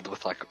it's filled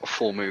with like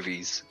 4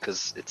 movies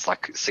because it's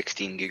like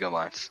 16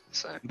 gigabytes.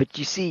 So. But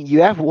you see,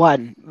 you have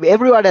one.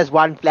 Everyone has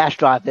one flash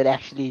drive that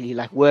actually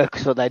like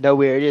works, so they know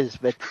where it is.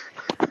 But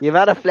the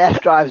amount of flash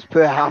drives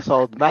per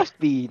household must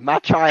be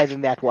much higher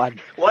than that one.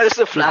 What is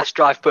the flash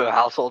drive per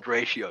household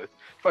ratio?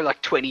 Probably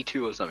like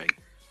 22 or something.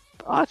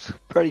 Oh, it's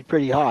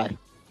pretty high.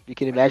 You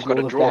can imagine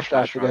all the flash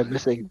drives that go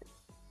missing.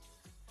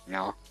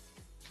 Yeah.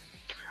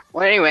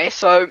 Well, anyway,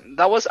 so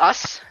that was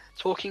us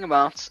talking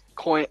about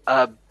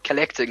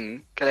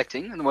collecting,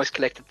 and the most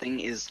collected thing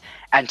is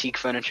antique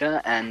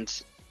furniture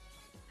and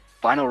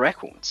vinyl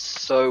records.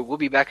 So we'll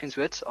be back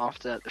into it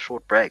after the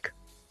short break.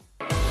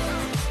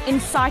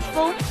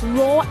 Insightful,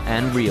 raw,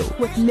 and real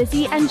with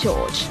Lizzie and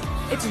George.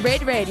 It's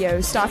Red Radio,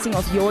 starting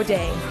off your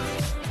day.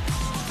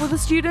 For the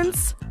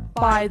students,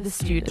 by the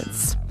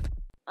students.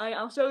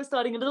 Our show is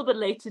starting a little bit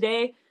late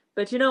today,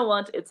 but you know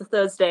what? It's a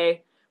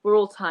Thursday. We're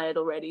all tired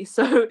already.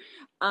 So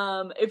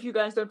if you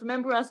guys don't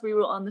remember us, we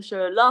were on the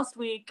show last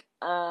week.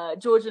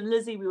 George and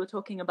Lizzie, we were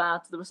talking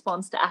about the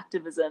response to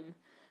activism.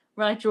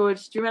 Right,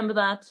 George? Do you remember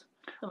that?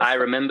 I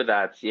remember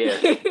that,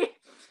 yes.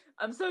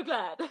 I'm so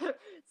glad.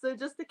 So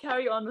just to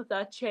carry on with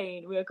that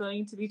chain, we are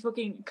going to be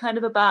talking kind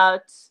of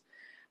about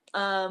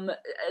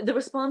the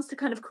response to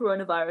kind of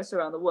coronavirus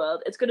around the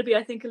world. It's going to be,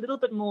 I think, a little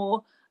bit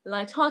more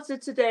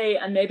lighthearted today,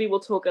 and maybe we'll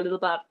talk a little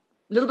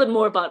bit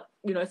more about,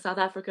 South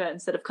Africa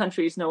instead of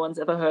countries no one's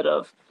ever heard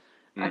of.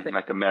 I think.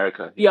 Like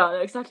America. Yeah,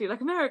 exactly,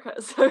 like America.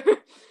 So,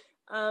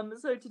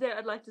 so today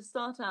I'd like to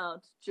start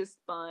out just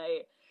by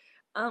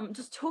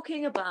just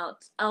talking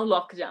about our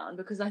lockdown,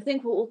 because I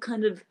think we're all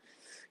kind of,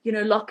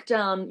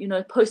 lockdown,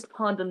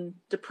 postpartum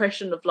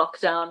depression of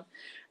lockdown.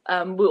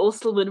 We're all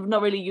still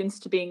not really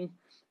used to being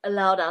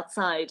allowed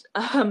outside.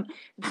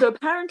 So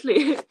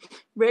apparently,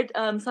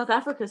 South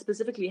Africa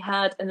specifically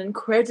had an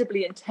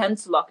incredibly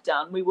intense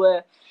lockdown. We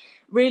were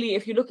really,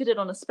 if you look at it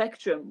on a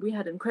spectrum, we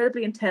had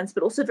incredibly intense,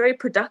 but also very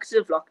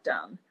productive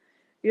lockdown.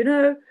 You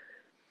know,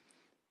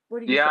 what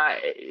do you Yeah,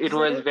 think? it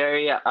was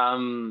very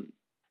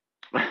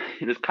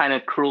it was kind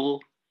of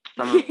cruel.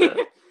 Some of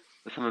the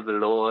some of the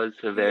laws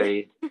were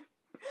very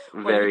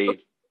very.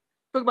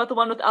 Talk about the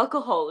one with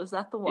alcohol. Is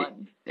that the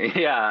one?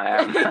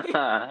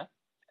 Yeah.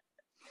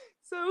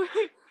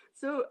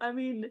 So I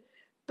mean,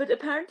 but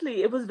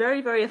apparently it was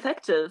very, very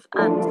effective,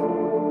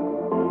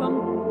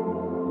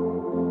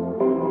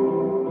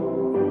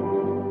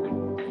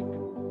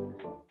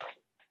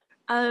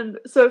 and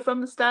so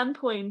from the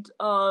standpoint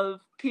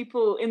of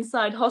people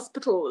inside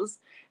hospitals,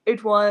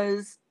 it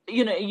was,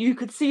 you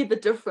could see the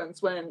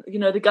difference when,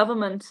 the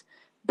government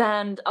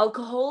banned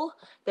alcohol.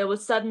 There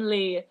was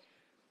suddenly,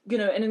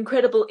 an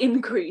incredible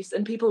increase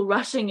in people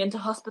rushing into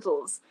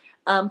hospitals.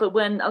 But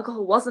when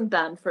alcohol wasn't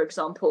banned, for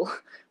example,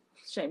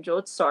 shame,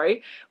 George,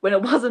 sorry, when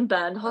it wasn't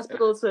banned,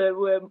 hospitals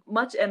were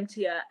much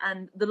emptier,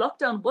 and the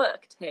lockdown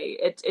worked. Hey,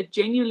 it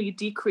genuinely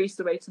decreased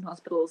the rates in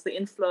hospitals, the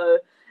inflow.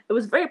 It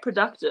was very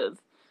productive.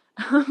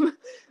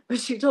 But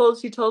she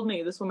told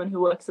me, this woman who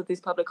works at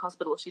these public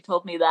hospitals, she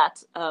told me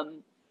that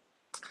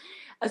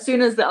as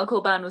soon as the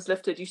alcohol ban was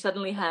lifted, you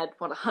suddenly had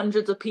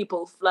hundreds of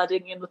people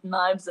flooding in with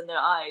knives in their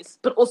eyes,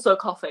 but also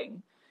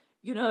coughing.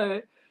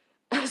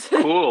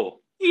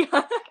 Cool.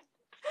 Yeah,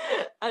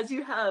 as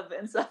you have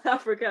in South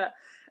Africa.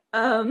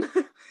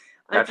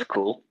 That's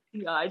cool.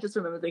 Yeah, I just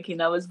remember thinking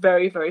that was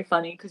very, very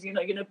funny because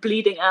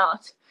bleeding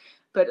out,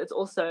 but it's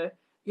also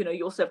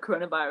you also have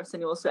coronavirus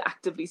and you're also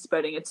actively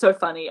spreading. It's so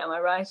funny. Am I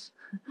right?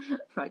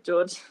 Right,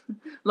 George.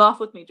 Laugh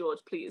with me, George,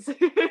 please.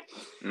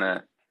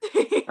 No.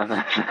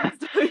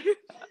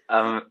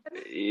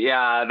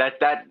 Yeah,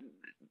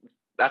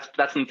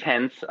 that's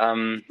intense.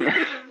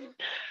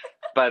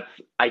 But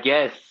I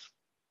guess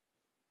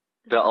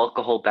the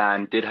alcohol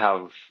ban did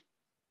have.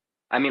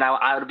 I mean,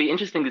 I would be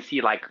interesting to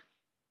see like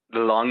the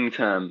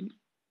long-term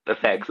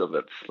effects of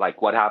it,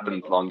 like what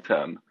happens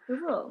long-term.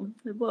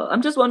 It will.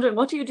 I'm just wondering,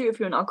 what do you do if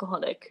you're an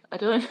alcoholic? I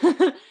don't.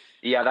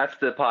 Yeah, that's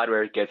the part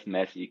where it gets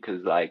messy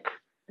because like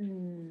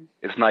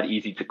it's not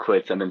easy to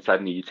quit, and then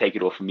suddenly you take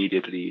it off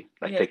immediately,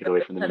 take it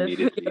away from them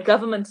immediately.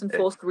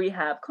 Government-enforced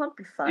rehab can't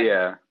be fun.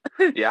 Yeah,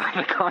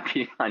 it can't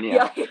be fun.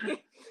 Yeah.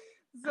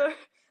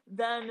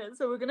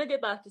 So we're gonna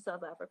get back to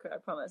South Africa, I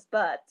promise.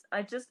 But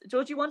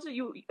George,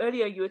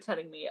 earlier you were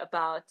telling me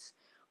about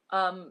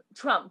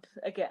Trump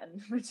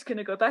again. We're just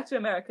gonna go back to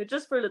America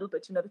just for a little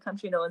bit, the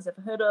country no one's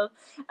ever heard of,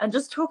 and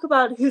just talk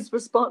about his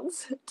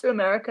response to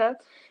America.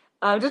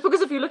 Just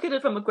because if you look at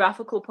it from a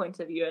graphical point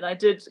of view, and I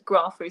did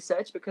graph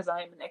research because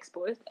I'm an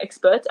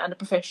expert and a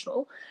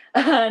professional,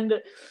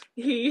 and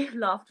he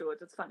laughed,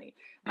 George, it's funny.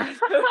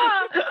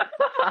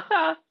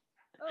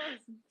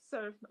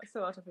 So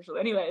artificial.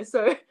 Anyway,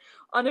 so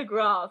on a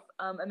graph,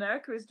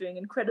 America is doing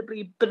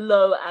incredibly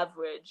below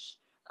average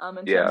in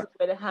terms of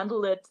the way they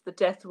handle it, the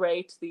death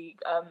rate, the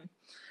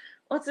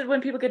what's it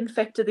when people get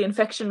infected, the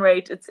infection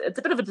rate. It's a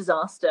bit of a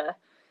disaster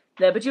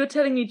there. But you were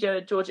telling me,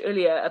 George,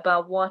 earlier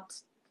about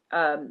what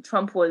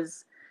Trump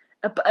was,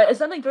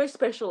 something very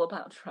special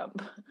about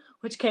Trump,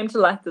 which came to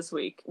light this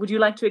week. Would you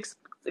like to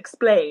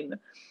explain?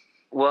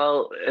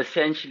 Well,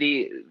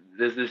 essentially,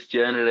 there's this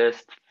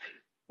journalist,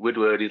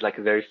 Woodward. He's like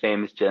a very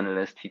famous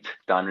journalist. He took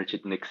down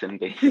Richard Nixon,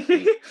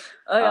 basically.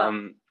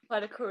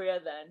 Quite a career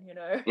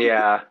then,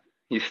 Yeah,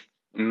 he's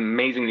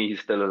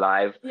still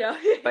alive. Yeah.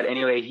 But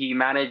anyway, he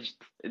managed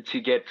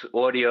to get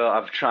audio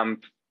of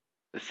Trump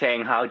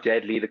saying how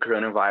deadly the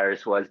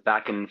coronavirus was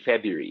back in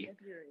February.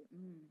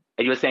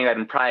 And he was saying that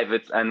in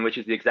private, and which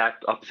is the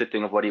exact opposite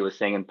thing of what he was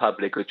saying in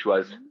public, which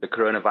was the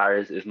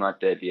coronavirus is not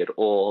deadly at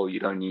all. You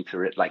don't need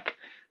to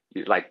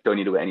don't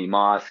need to wear any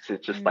masks.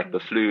 It's just like the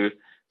flu.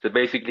 So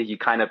basically, he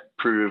kind of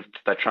proved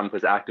that Trump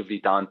was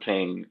actively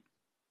downplaying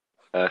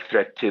a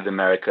threat to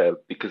America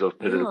because of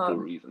political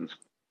reasons.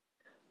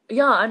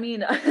 Yeah, I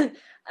mean,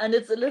 and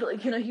it's a little,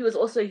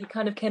 he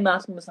kind of came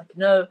out and was like,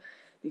 no,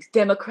 these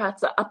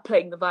Democrats are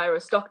upplaying the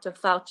virus. Dr.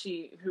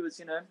 Fauci, who was,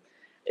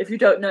 if you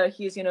don't know,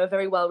 he's, a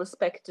very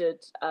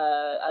well-respected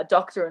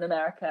doctor in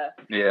America.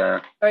 Yeah.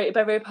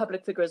 Very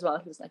public figure as well.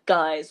 He was like,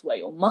 guys, wear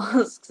your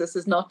masks. This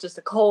is not just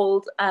a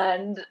cold.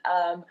 And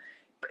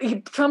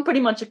Trump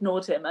pretty much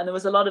ignored him. And there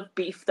was a lot of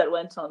beef that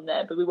went on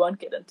there, but we won't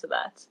get into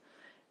that.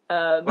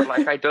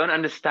 But I don't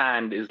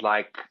understand is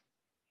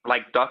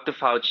Dr.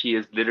 Fauci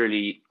is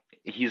literally,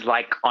 he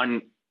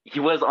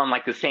was on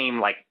the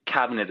same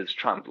cabinet as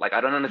Trump. I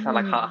don't understand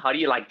how do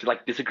you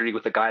disagree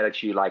with the guy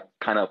that you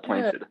kind of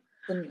appointed?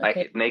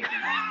 Okay. It makes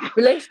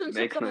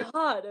relationships are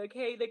hard.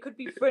 Okay, they could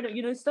be friend.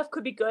 Stuff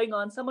could be going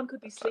on. Someone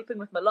could be sleeping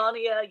with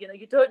Melania.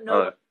 You don't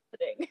know what's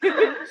happening.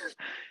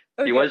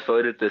 Okay. He was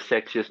voted the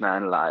sexiest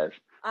man alive.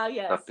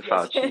 Yes, Dr.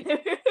 Fauci.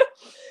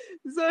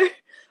 So,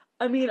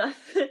 I mean, I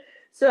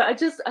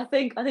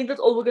think that's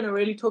all we're going to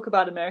really talk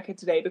about America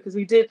today, because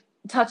we did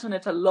touch on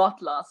it a lot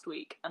last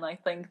week, and I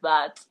think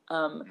that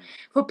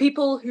for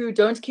people who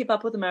don't keep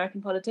up with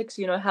American politics,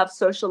 have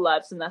social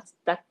lives and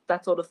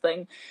that sort of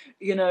thing,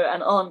 and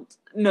aren't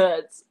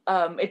nerds,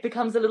 it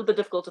becomes a little bit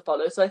difficult to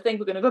follow. So I think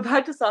we're going to go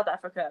back to South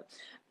Africa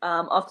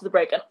after the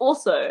break, and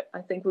also I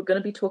think we're going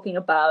to be talking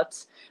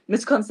about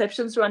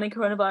misconceptions surrounding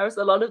coronavirus.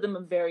 A lot of them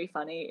are very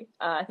funny.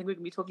 I think we're going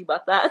to be talking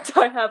about that.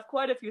 I have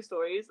quite a few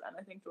stories, and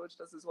I think George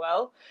does as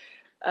well.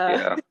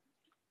 Yeah.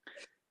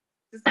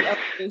 Just the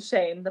elderly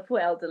shame, the poor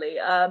elderly.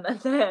 And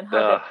then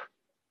I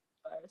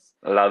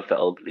love the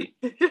elderly.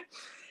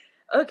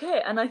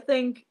 Okay, and I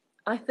think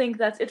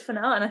that's it for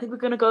now, and I think we're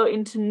going to go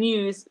into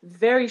news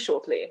very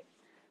shortly.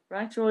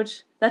 Right,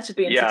 George? That should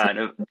be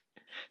entertaining.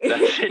 Yeah,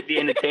 that should be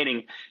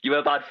entertaining. You were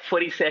about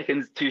 40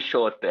 seconds too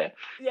short there.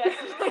 Yes,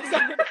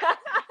 exactly.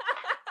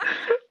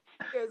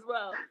 As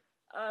well.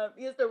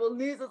 Yes, well,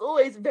 news is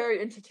always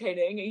very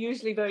entertaining,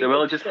 usually very... So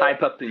we'll just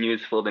hype up the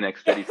news for the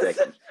next 30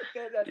 seconds.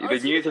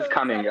 Good news is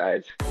coming,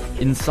 guys.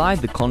 Inside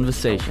the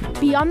conversation.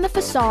 Beyond the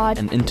facade.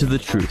 And into the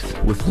truth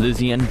with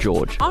Lizzie and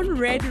George. On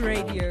Red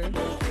Radio.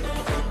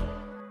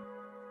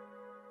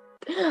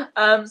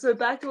 So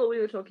back to what we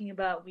were talking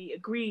about, we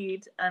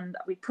agreed and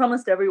we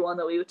promised everyone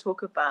that we would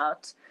talk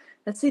about,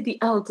 let's say, the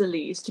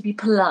elderly's, to be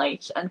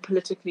polite and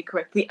politically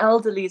correct, the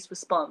elderly's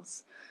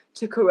response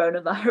to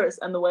coronavirus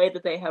and the way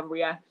that they have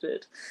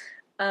reacted.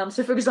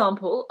 So, for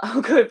example,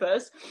 I'll go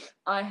first.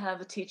 I have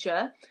a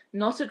teacher,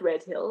 not at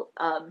Red Hill,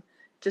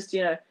 just,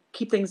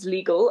 keep things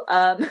legal,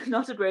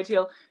 not at Red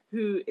Hill,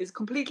 who is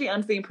completely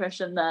under the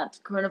impression that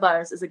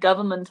coronavirus is a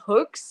government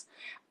hoax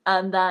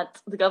and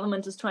that the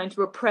government is trying to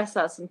repress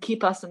us and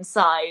keep us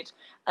inside,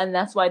 and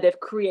that's why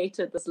they've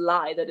created this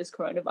lie that is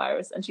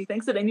coronavirus. And she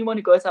thinks that anyone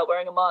who goes out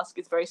wearing a mask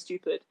is very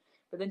stupid,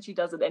 but then she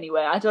does it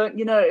anyway. I don't,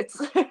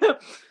 it's...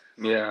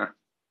 Yeah.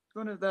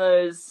 One of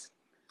those.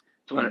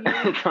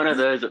 It's one of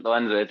those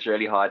ones where it's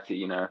really hard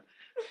to,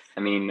 I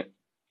mean,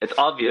 it's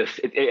obvious.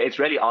 It's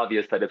really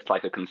obvious that it's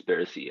like a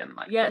conspiracy and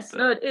like. Yes,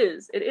 no, it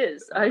is. It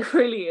is.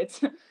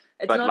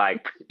 It's but not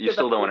like, you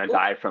still don't want to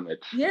die from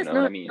it. Yes, you know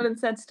no, what I mean? It's not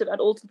insensitive at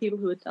all to the people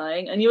who are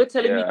dying. And you were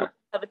telling me you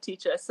have a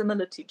teacher, a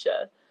similar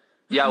teacher.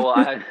 Yeah,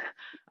 well,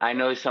 I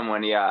know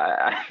someone.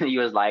 Yeah, he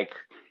was like,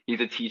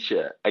 he's a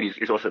teacher, and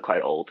he's also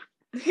quite old.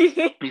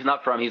 He's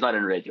not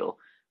in Red Hill,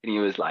 and he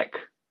was like.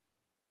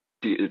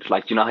 It's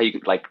like, you know how you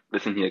like,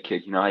 listen here,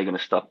 kid, you know how you're gonna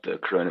stop the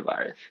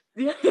coronavirus?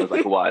 Yeah. I was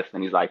like, what?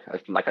 And he's like,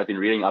 I've been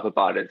reading up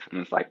about it,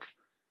 and it's like,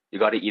 you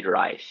gotta eat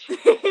rice.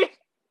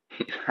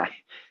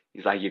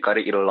 he's like, you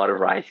gotta eat a lot of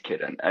rice, kid,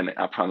 and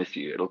I promise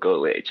you, it'll go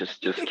away.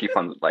 Just keep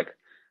on, like,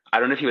 I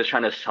don't know if he was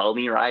trying to sell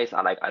me rice.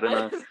 I don't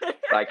know,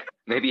 like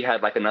maybe he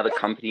had like another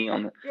company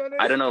on.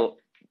 I don't know.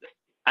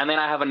 And then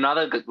I have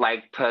another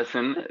like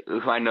person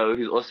who I know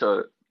who's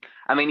also,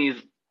 I mean,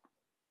 he's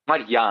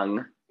quite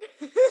young.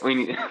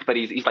 But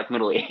he's like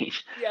middle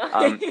aged.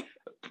 Yeah.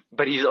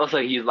 But he's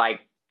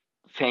like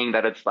saying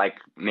that it's like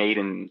made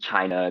in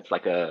China. It's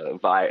like a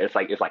virus.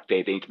 It's like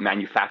they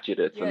manufactured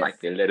it and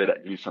like they let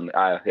it do something.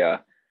 Yeah,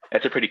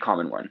 it's a pretty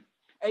common one.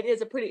 It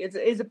is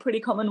a pretty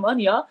common one.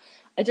 Yeah.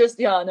 I'm just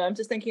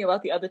thinking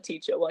about the other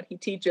teacher, what he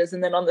teaches,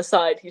 and then on the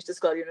side he's just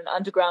got an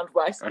underground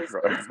rice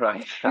business.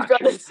 Right. He's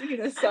trying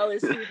to sell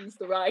his students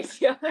the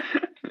rice. Yeah.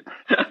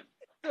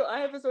 So I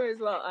have a story as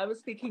well. I was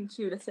speaking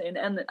to, let's say,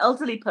 an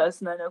elderly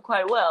person I know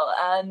quite well,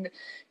 and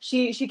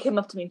she came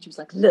up to me and she was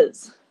like,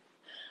 Liz,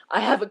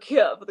 I have a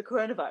cure for the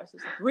coronavirus. I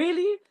was like,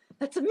 really?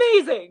 That's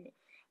amazing.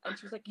 And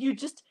she was like,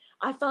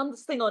 I found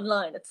this thing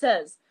online. It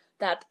says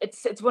that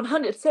it's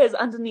 100. It says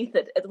underneath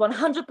it, it's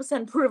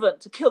 100% proven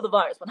to kill the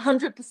virus.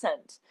 100%.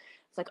 It's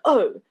like,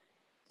 oh,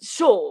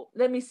 sure,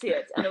 let me see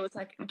it. And it was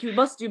like, you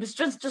must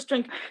just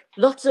drink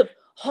lots of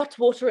hot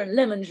water and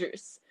lemon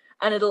juice.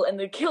 And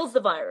it kills the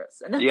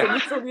virus, and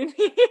that's all you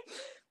need.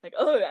 Like,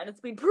 oh, and it's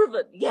been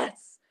proven.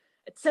 Yes,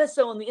 it says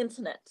so on the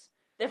internet.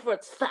 Therefore,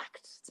 it's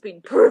fact. It's been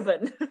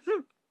proven.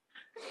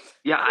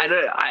 Yeah,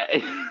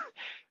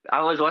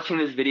 I was watching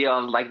this video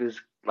of like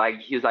this, like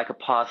he was like a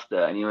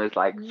pastor, and he was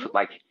like,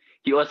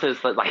 he also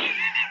said like,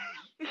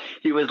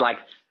 he was like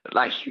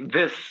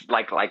this,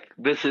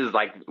 this is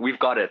like we've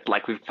got it,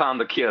 like we've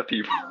found the cure,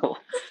 people.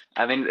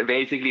 I mean,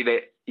 basically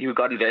he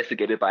got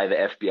investigated by the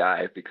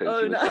FBI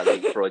because he was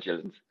selling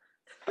fraudulent.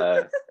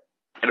 And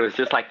it was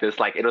just like this,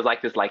 it was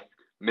like this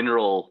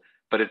mineral,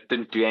 but it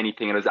didn't do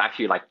anything. It was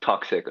actually like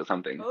toxic or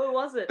something. Oh,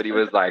 was it? But he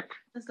was like,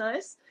 that's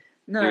nice.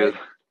 No.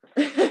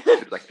 He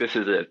was like, this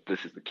is it.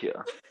 This is the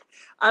cure.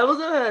 I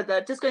also heard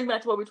that, just going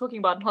back to what we were talking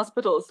about in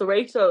hospitals,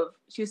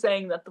 she was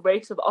saying that the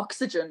rate of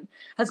oxygen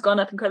has gone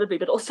up incredibly,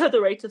 but also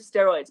the rate of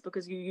steroids,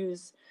 because you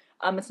use,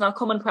 it's now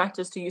common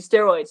practice to use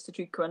steroids to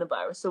treat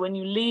coronavirus. So when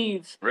you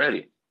leave...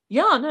 Really?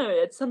 Yeah, no,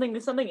 there's something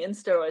in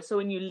steroids. So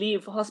when you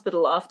leave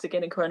hospital after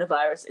getting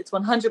coronavirus, it's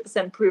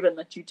 100% proven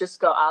that you just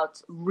go out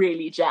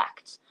really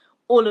jacked.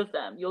 All of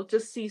them. You'll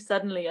just see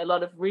suddenly a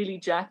lot of really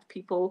jacked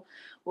people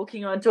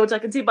walking around. George, I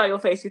can see by your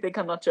face you think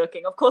I'm not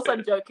joking. Of course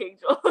I'm joking,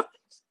 George.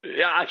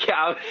 Yeah,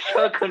 I was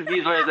so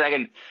confused for a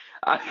second.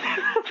 I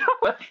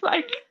was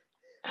like...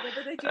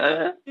 but they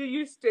do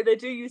use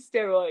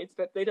steroids,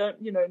 but they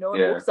don't, no one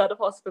Yeah. walks out of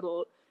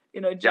hospital, Yeah,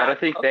 I don't jacked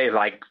think up. they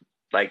like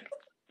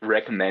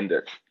recommend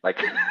it. Like,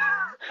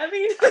 I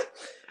mean,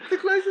 the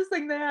closest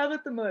thing they have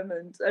at the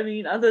moment,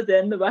 other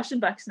than the Russian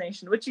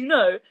vaccination, which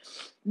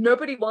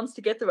nobody wants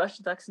to get the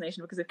Russian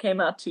vaccination because it came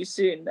out too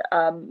soon.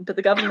 But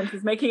the government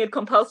is making it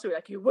compulsory.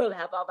 Like, you will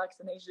have our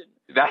vaccination.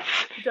 that's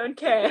You don't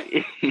care.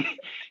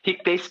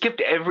 they skipped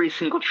every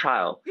single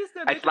trial. Yes,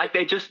 no, It's like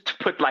they just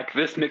put like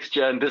this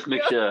mixture and this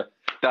mixture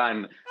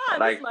done.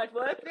 Like this might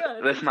work. Yeah,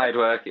 this might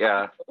work.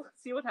 Yeah,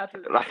 see what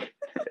happens. like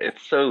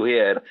it's so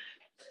weird.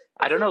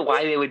 I don't know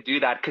why they would do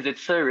that because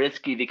it's so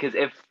risky. Because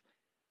if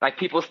like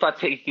people start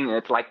taking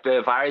it, like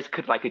the virus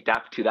could like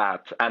adapt to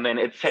that, and then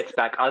it sets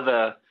back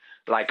other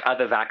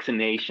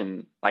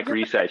vaccination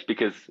research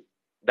because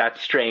that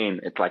strain,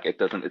 it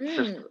doesn't. It's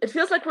just. It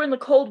feels like we're in the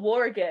Cold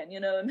War again.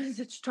 It's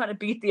just trying to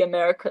beat the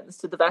Americans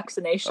to the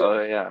vaccination.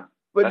 Oh yeah.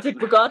 But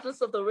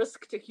regardless of the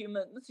risk to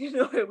humans,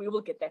 we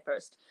will get there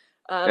first.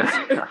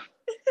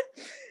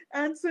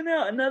 And so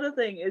now another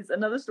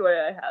story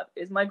I have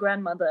is my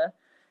grandmother.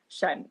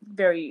 Shame,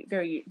 very,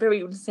 very,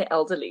 very, would say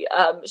elderly.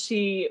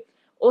 She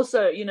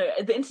also,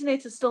 the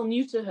internet is still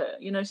new to her.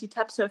 She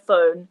taps her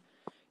phone,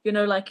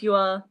 like you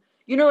are,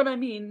 you know what I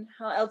mean?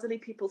 How elderly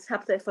people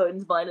tap their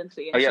phones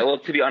violently. Oh yeah, well,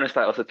 to be honest,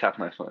 I also tap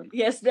my phone.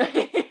 Yes, no,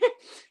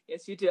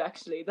 yes, you do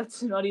actually.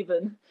 That's not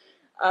even.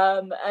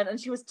 And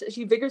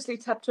she vigorously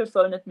tapped her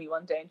phone at me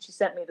one day, and she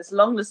sent me this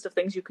long list of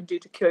things you can do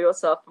to cure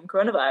yourself from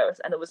coronavirus.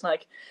 And it was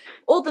like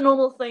all the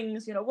normal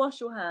things,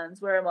 wash your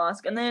hands, wear a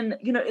mask, and then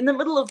in the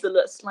middle of the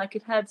list,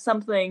 it had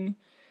something,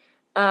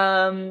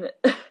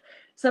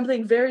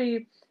 something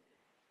very.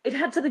 It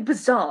had something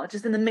bizarre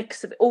just in the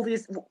mix of all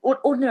these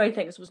ordinary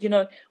things. Was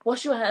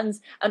wash your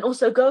hands and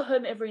also go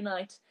home every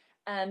night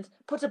and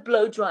put a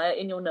blow dryer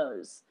in your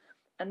nose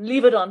and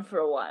leave it on for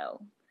a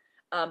while.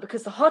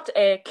 Because the hot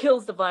air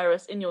kills the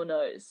virus in your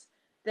nose.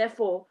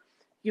 Therefore,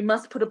 you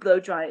must put a blow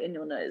dryer in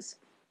your nose.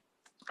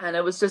 And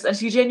it was just, and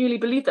she genuinely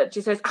believed that. She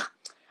says,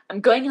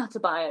 I'm going out to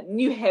buy a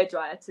new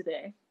hairdryer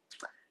today.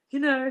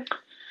 Yeah.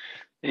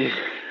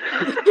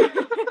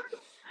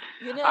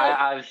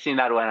 I've seen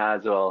that one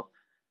as well.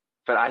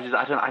 But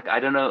I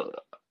don't know.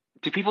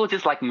 Do people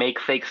just make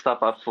fake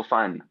stuff up for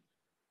fun?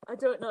 I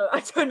don't know.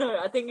 I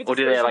think it's. Or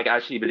do they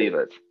actually believe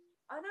it?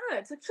 I don't know.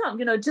 It's like Trump,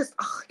 just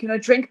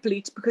drink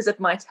bleach because it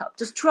might help.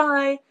 Just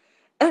try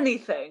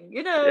anything,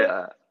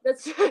 Yeah.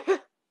 That's.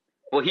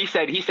 Well, he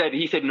said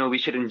no. We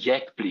should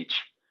inject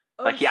bleach.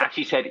 He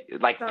actually said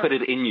put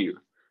it in you.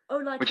 Oh,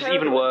 like which heroin.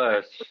 is even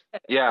worse.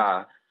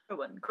 Yeah.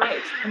 Heroin.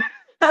 Great.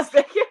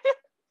 Fantastic.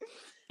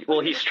 Well,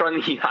 he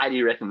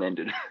highly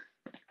recommended.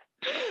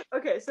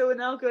 Okay, so we're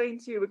going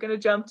to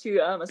jump to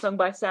a song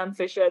by Sam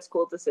Fisher. It's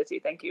called The City.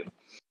 Thank you.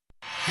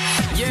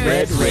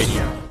 Red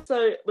Radio.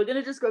 So we're going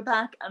to just go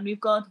back, and we've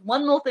got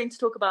one more thing to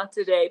talk about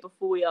today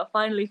before we are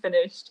finally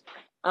finished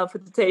for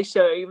today's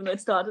show, even though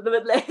it started a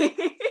bit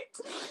late.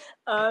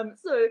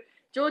 So,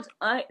 George,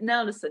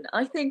 now listen,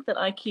 I think that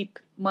I keep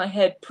my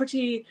head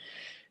pretty,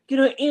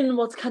 in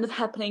what's kind of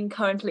happening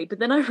currently, but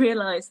then I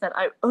realized that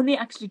I only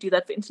actually do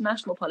that for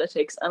international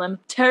politics, and I'm a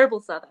terrible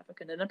South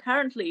African, and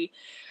apparently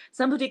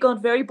somebody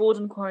got very bored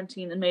in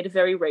quarantine and made a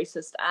very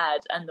racist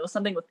ad, and there was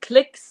something with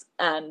clicks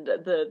and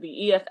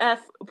the EFF.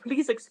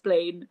 Please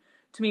explain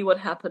to me what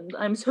happened.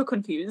 I'm so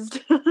confused.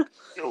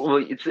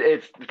 Well,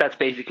 that's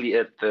basically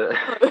it. The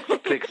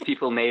clicks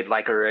people made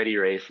already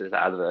racist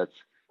adverts.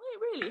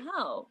 Wait, really?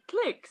 How?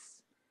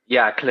 Clicks?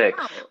 Yeah, clicks.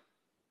 How?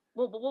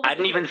 What I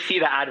didn't even see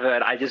the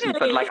advert. I just,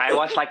 but I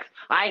watched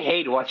I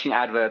hate watching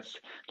adverts.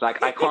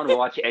 I can't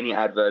watch any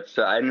adverts,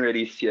 so I didn't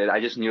really see it. I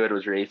just knew it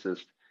was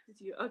racist.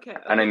 Did you? Okay.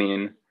 And I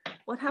mean,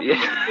 what happened?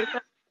 Yeah.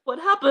 What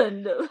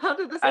happened? How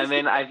did this? I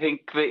mean, I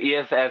think the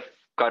EFF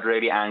got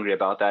really angry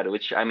about that,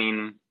 which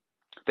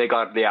they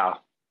got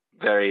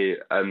very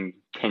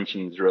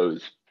tensions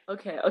rose.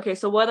 Okay.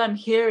 So what I'm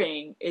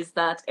hearing is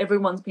that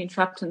everyone's been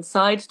trapped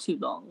inside too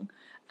long,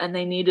 and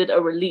they needed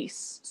a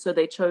release. So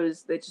they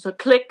just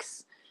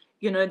clicks.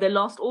 They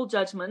lost all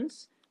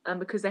judgment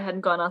because they hadn't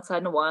gone outside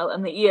in a while,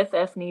 and the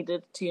EFF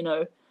needed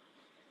to,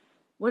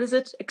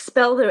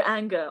 expel their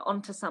anger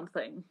onto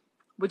something.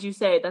 Would you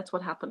say that's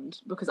what happened?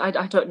 Because I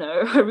don't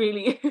know,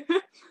 really.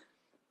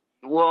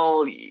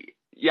 Well,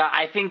 yeah,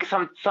 I think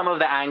some of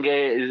the anger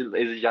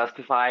is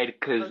justified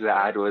because the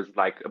ad was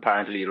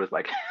apparently it was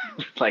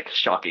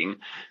shocking.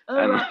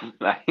 Oh,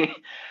 and,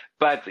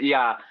 but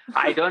yeah,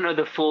 I don't know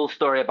the full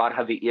story about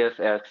how the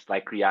EFF's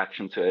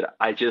reaction to it.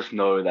 I just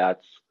know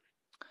that's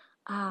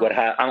what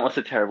I'm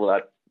also terrible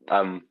at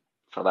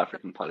South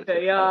African politics.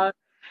 Okay, yeah.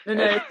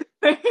 No.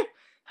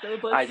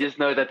 I just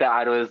know that the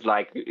ad was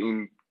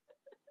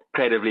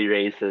incredibly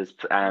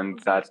racist, and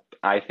that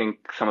I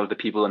think some of the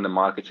people in the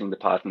marketing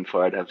department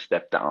for it have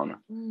stepped down.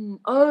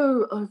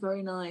 Oh,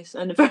 very nice,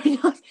 and very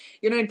nice.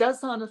 It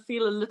does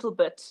feel a little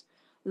bit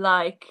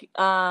like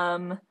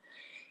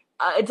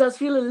it does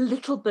feel a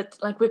little bit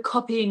like we're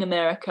copying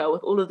America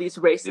with all of these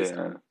racist.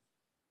 Yeah.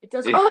 It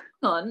does. Oh,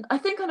 hang on. I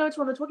think I know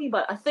what I'm talking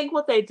about. I think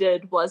what they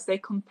did was they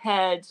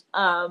compared,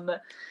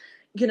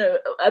 you know,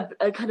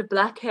 a kind of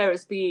black hair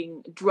as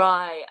being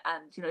dry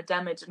and, you know,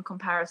 damaged in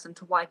comparison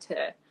to white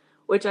hair,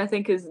 which I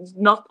think is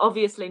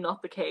obviously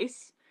not the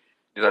case.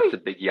 That's a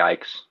big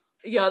yikes.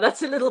 Yeah,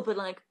 that's a little bit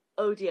like,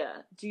 oh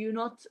dear, do you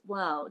not?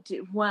 Wow.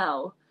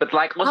 But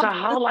like, also,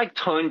 how like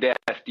tone deaf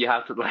do you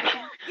have to like?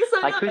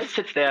 Yes, like, who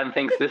sits there and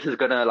thinks this is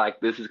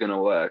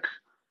gonna work?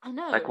 I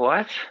know. Like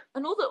what?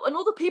 And all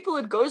the people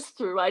it goes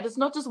through, right? It's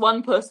not just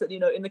one person, you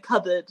know, in the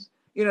cupboard,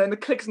 you know, in the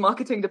Clicks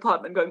marketing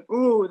department going,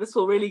 ooh, this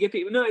will really get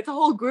people. No, it's a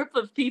whole group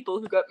of people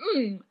who go,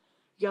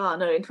 yeah,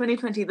 no, in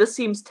 2020, this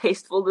seems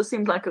tasteful. This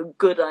seems like a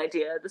good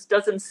idea. This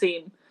doesn't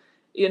seem,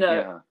 you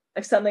know,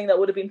 like something that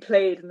would have been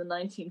played in the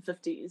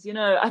 1950s. You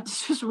know, I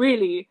just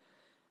really,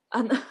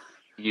 and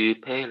you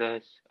pay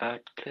less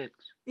at Clicks.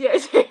 Yeah.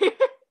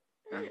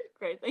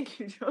 Great, thank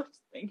you, George.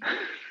 Thank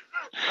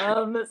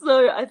you.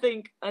 So I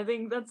think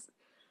that's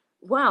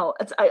wow.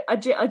 I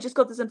just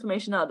got this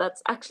information out.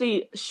 That's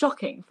actually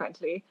shocking,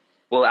 frankly.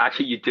 Well,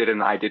 actually, you did,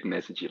 and I did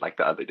message you like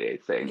the other day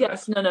saying.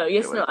 Yes, no.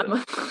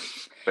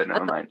 But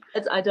never mind.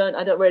 I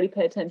don't really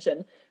pay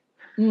attention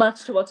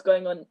much to what's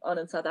going on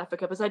in South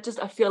Africa, because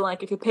I feel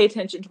like if you pay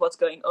attention to what's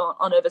going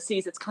on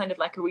overseas, it's kind of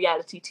like a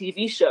reality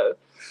TV show.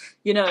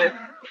 You know,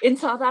 in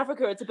South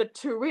Africa, it's a bit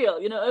too real.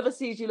 You know,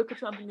 overseas, you look at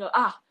Trump and go,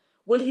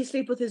 will he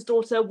sleep with his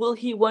daughter? Will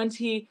he? Won't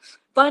he?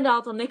 Find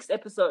out on next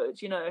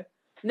episode. You know,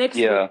 next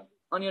week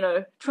on, you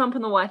know, Trump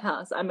in the White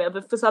House. I mean,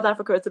 but for South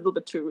Africa, it's a little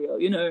bit too real.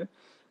 You know.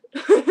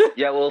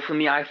 Yeah, well, for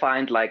me, I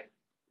find like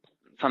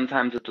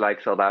sometimes it's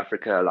like South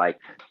Africa, like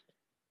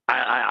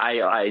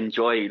I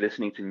enjoy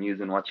listening to news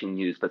and watching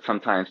news, but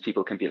sometimes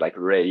people can be like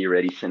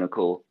really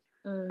cynical,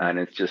 and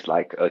it's just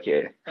like,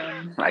 okay,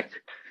 like,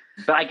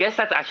 but I guess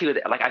that's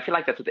actually like, I feel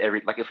like that's with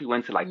like if we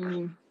went to like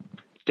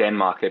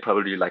Denmark, they'd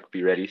probably like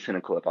be really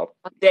cynical about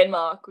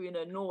Denmark, you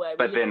know, Norway.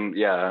 But then,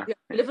 we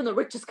live in the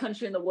richest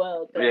country in the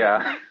world.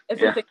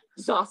 Everything's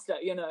disaster,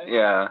 you know.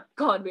 Yeah.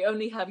 God, we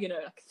only have, you know,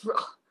 like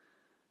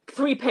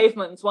three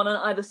pavements, one on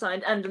either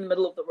side and in the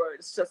middle of the road.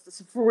 It's just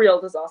this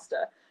real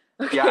disaster.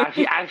 Okay. Yeah,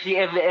 actually,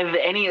 if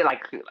any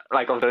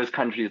like of those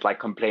countries like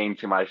complain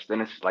too much,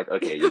 then it's like,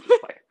 okay, you're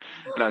just like,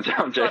 no,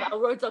 I'm joking. Our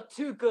roads are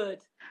too good.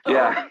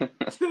 Yeah.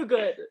 Too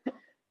good.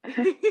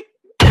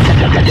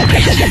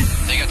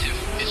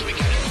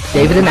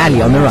 David and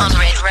Ali on the run. On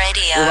Red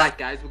Radio. All right,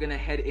 guys, we're gonna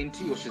head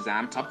into your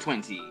Shazam Top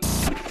 20.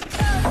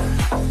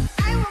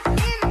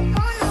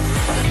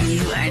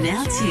 You are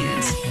now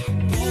tuned.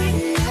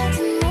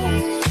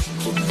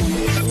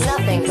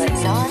 Nothing but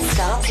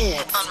non-stop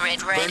hits on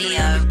Red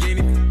Radio.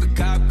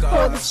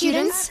 For the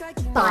students,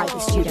 by the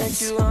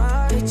students.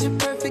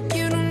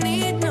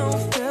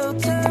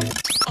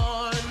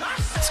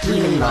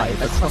 Streaming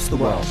live across the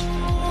world.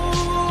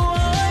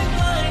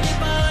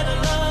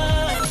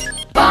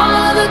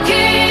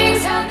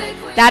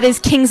 That is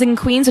Kings and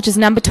Queens, which is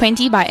number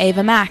 20 by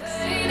Ava Max.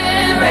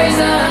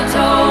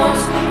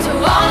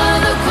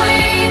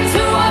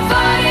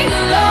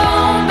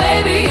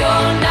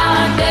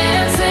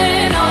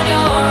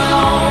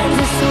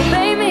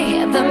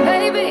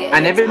 I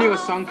never knew a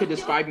song could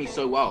describe me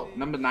so well.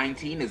 Number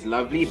 19 is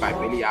Lovely by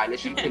Billie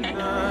Eilish and Khalifa.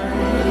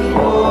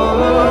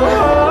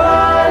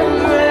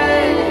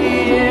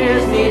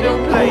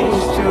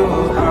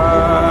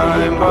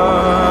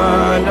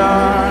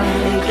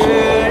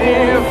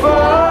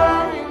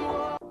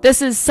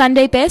 This is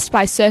Sunday Best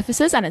by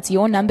Surfaces, and it's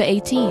your number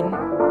 18.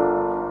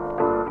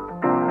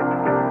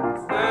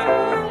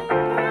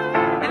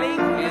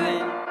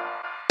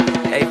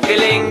 Hey,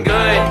 feeling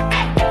good,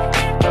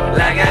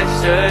 like I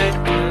should.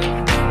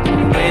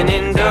 When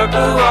in dark,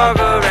 walk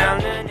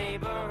around the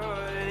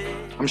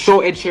neighborhood. I'm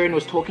sure Ed Sheeran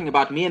was talking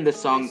about me in this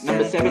song.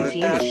 Number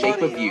 17 is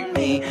Shape of You.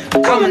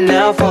 Come on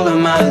now, follow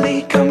my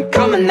lead. Come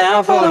on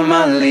now, follow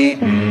my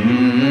lead.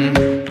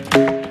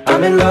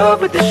 I'm in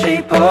love with the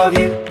shape of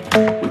you.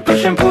 We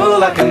push and pull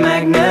like a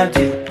magnet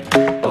do.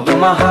 Although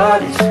my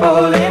heart is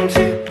falling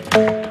too.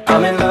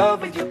 I'm in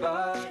love with your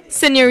body.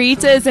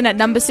 Senorita is in at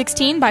number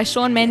 16 by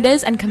Shawn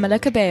Mendes and Camila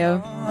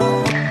Cabello.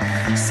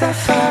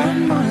 Sapphire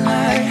and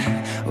moonlight.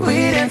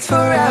 We dance for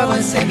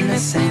hours in the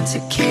sand,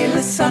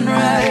 tequila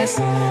sunrise.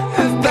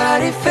 Her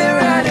body fit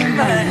right in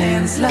my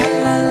hands, la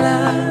la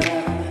la.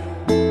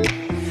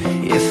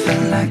 You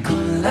feel like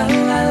ooh la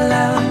la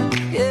la,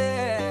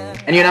 yeah.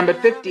 And your number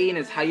 15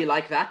 is How You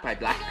Like That by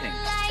Blackpink.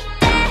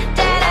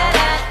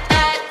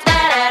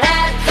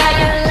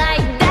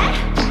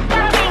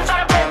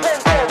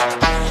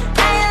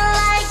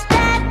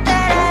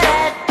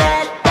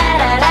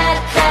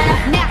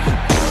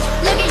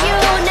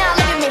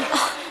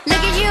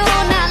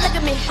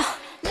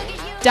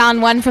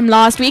 Down one from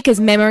last week is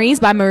Memories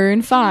by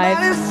Maroon 5.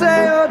 Cause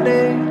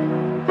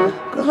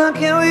I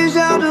can't reach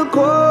out to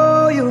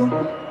call you,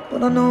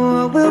 but I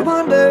know I will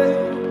one day.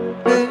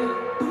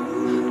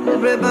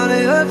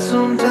 Everybody hurts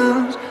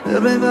sometimes,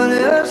 everybody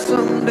hurts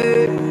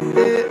someday.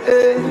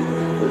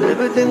 But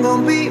everything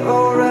gon' be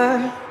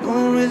alright.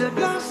 Gonna raise a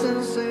glass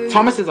and say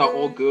Thomases are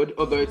all good,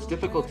 although it's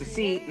difficult to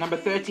see. Number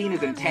 13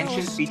 is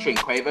Intentions featuring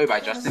Quavo by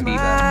Justin Bieber.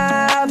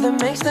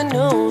 that makes the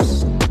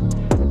news.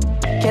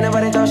 Can't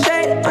nobody throw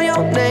shade on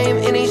your name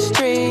in these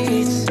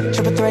streets.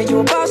 Triple threat, you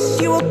a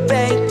boss, you a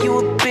bank, you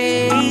a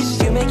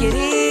beast. You make it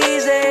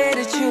easy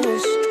to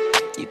choose.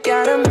 You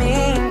got a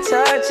mean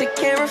touch, you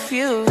can't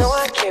refuse. No,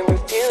 I can't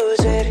refuse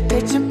it.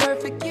 Picture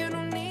perfect, you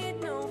don't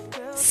need no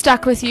filter.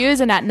 Stuck With You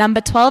is in at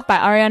number 12 by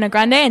Ariana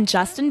Grande and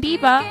Justin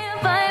Bieber.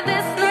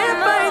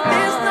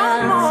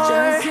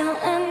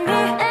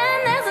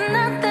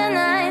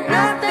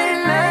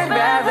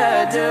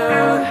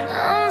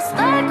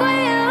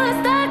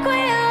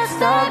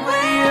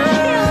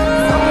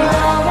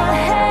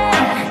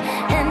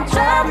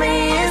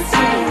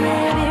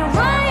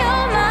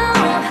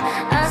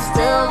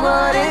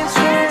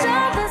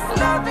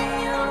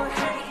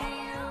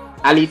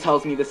 Ali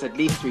tells me this at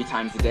least 3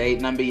 times a day.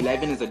 Number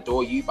 11 is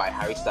Adore You by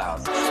Harry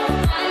Styles.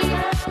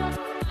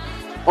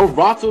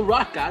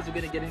 Alright, guys, we're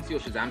going to get into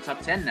your Shazam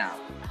Top 10 now.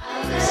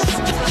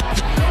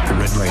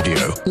 Red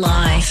Radio.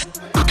 Live.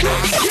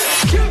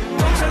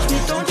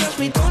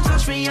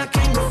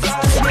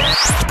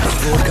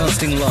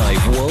 Broadcasting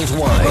live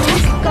worldwide.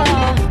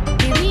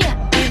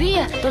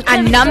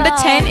 And number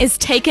 10 is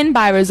Taken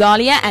by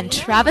Rosalia and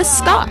Travis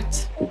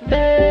Scott.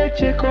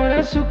 Leche con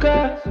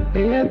azúcar,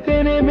 ella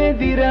tiene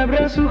medida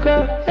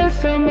brazuca.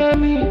 Esa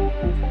mami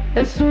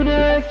es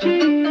una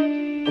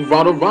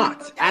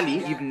Alright.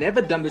 Ali, you've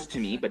never done this to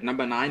me, but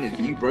number 9 is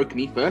You Broke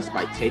Me First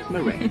by Tate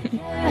Murray.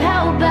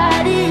 How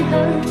bad it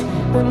hurt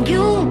when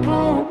you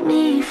broke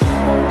me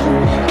first.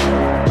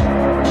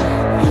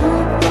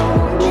 You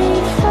broke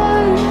me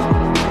first.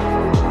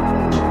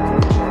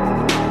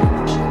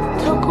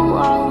 Took a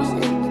while, was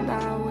in and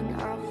out when I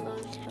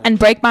first. And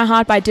Break My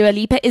Heart by Dua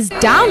Lipa is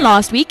down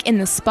last week in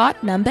the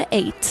spot number 8. I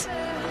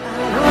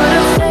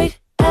would've stayed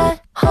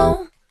at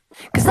home,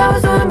 'cause I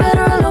was doing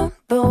better alone.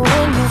 But when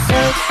you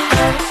said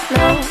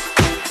no,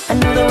 I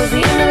knew that was the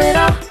end of it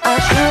all. I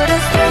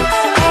should've stayed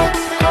at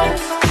home,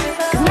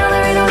 'cause now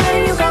there ain't no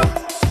letting you go.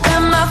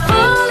 Am I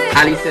falling?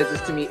 Ali says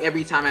this to me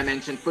every time I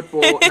mention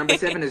football. Number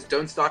 7 is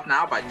Don't Start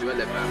Now by Dua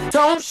Lipa.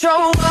 Don't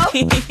show up,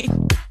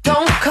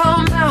 don't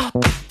come out,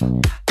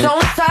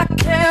 don't start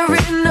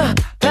caring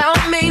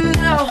about me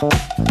now.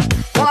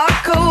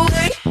 Walk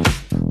away,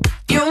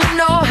 you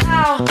know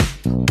how.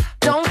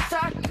 Don't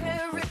start caring.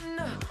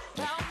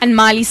 And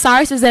Miley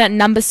Cyrus is in at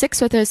number 6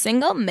 with her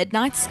single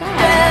Midnight Sky.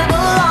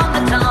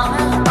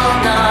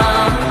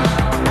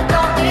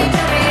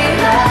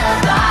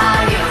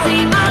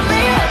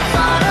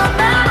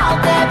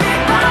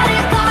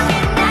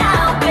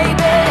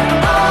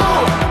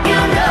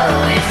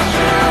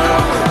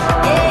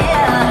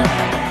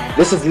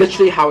 This is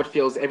literally how it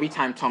feels every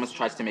time Thomas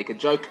tries to make a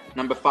joke.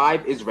 Number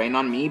 5 is Rain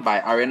on Me by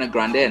Ariana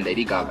Grande and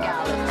Lady Gaga.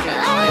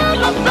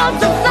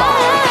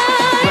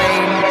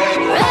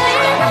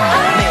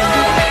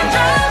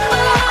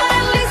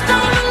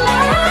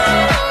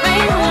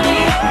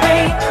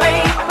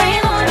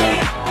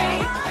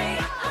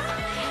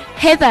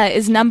 Heather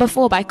is number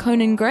 4 by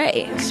Conan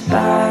Gray.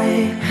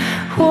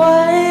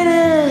 What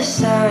a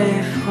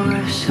sight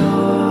for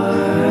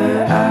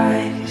sore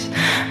eyes,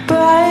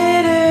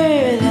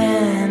 brighter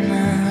than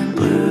a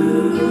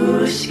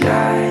blue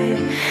sky.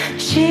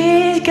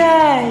 She's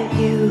got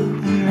you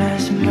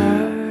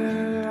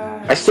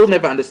mesmerized. I still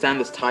never understand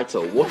this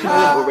title.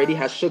 Watermelon Already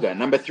Has Sugar.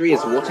 Number 3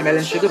 is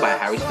Watermelon Sugar by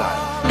Harry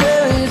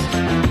Styles.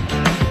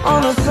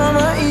 On a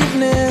summer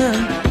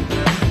evening,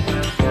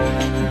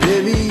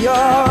 baby,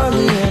 you're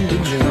the end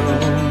of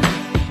June.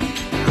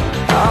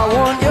 I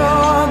want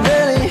your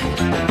belly,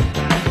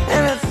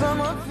 and it's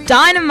summer.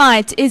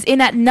 Dynamite is in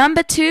at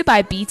number 2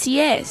 by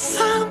BTS.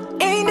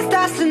 Ain't the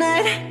stars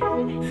tonight,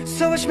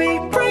 so watch me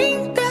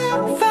bring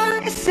the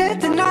fire,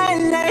 set the night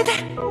light.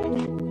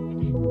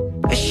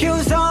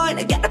 Shoes on,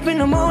 get up in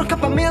the morning,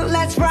 cup of milk,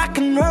 let's rock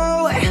and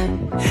roll.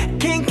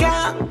 Kink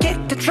out,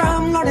 kick the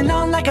drum, rolling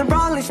on like a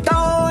rolling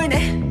stone.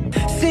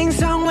 Sing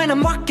song when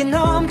I'm walking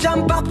home,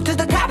 jump up to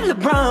the top of the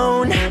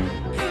brown.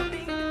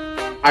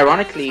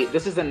 Ironically,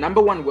 this is the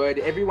number 1 word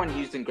everyone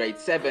used in grade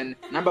 7.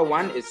 Number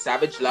 1 is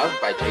Savage Love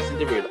by Jason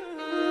Derulo.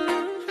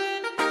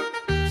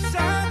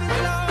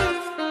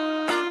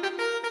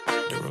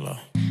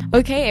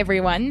 Okay,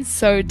 everyone.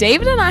 So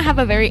David and I have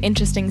a very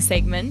interesting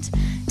segment.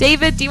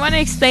 David, do you want to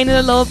explain it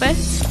a little bit?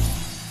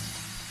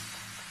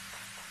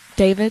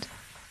 David?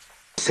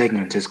 The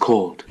segment is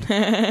called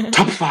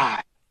Top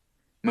 5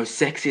 Most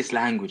Sexiest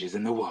Languages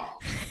in the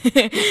World.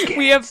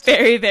 We are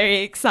very,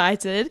 very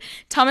excited.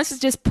 Thomas has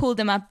just pulled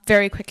them up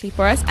very quickly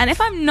for us. And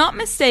if I'm not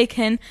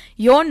mistaken,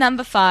 your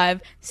number 5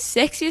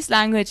 sexiest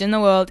language in the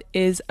world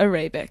is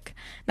Arabic.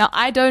 Now,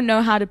 I don't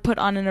know how to put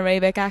on an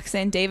Arabic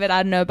accent. David,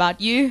 I don't know about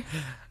you.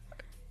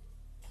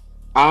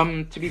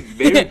 To be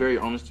very, very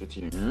honest with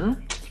you,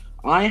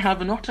 I have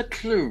not a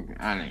clue,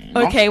 Annie.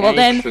 Okay, well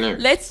then,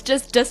 let's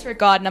just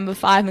disregard number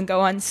 5 and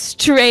go on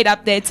straight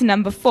up there to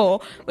number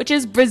 4, which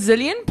is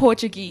Brazilian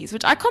Portuguese,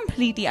 which I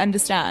completely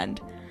understand.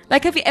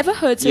 Like, have you ever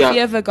heard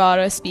Sofia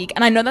Vergara speak?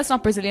 And I know that's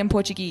not Brazilian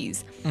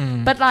Portuguese,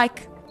 but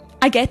like,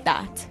 I get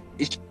that.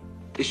 Is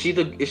she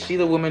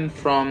the woman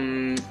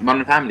from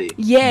Modern Family?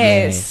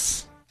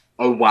 Yes.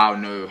 Oh wow,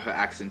 no, her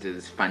accent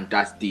is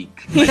fantastic.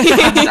 Like,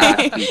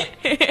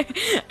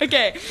 fantastic.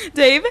 Okay,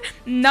 Dave,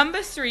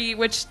 number 3,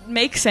 which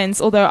makes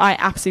sense, although I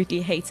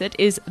absolutely hate it,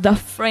 is the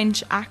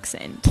French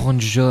accent.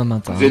 Bonjour,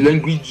 madame.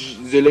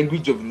 The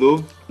language of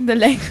love.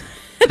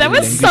 That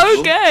was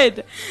so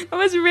good. That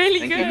was really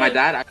Thank good. you. My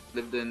dad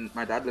lived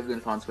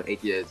in France for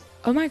 8 years.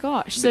 Oh my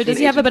gosh. So Between does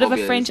he have a bit of a 12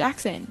 years. French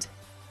accent?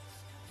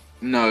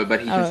 No, but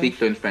he can speak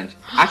fluent French.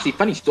 Actually,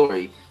 funny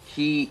story.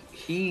 He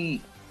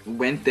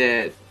went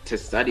there to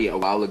study a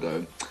while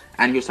ago,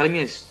 and he was telling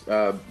me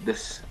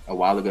this a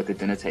while ago at the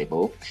dinner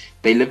table.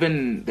 They lived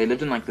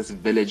in like this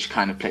village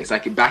kind of place.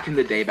 Like back in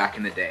the day,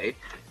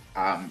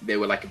 there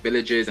were like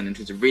villages, and it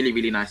was a really,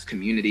 really nice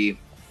community.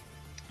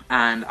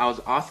 And I was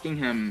asking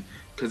him,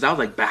 because I was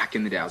like back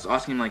in the day, I was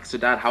asking him like, so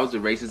Dad, how's the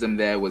racism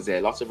there? Was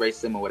there lots of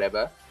racism or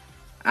whatever?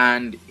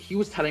 And he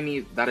was telling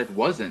me that it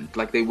wasn't.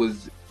 Like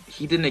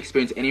he didn't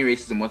experience any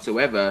racism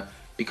whatsoever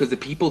because the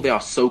people there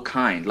are so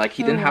kind. Like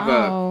he didn't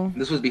have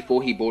this was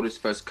before he bought his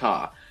first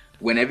car.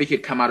 Whenever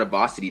he'd come out of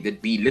varsity,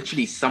 there'd be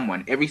literally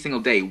someone every single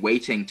day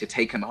waiting to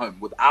take him home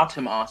without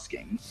him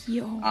asking.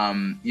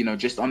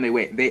 Just on their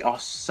way. They are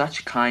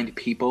such kind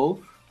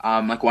people.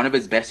 Like one of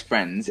his best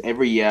friends,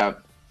 every year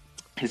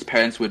his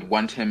parents would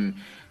want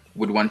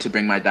to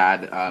bring my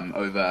dad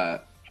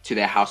over to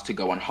their house to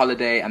go on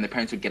holiday, and the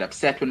parents would get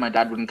upset when my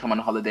dad wouldn't come on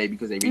holiday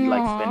because they really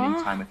liked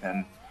spending time with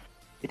him.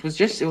 It was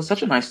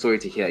such a nice story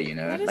to hear,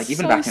 like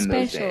even back in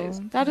those days.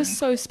 That is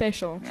so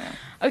special. Yeah.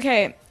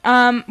 Okay,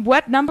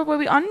 what number were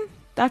we on?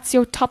 That's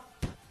your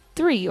top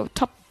 3 or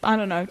top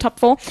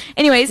 4.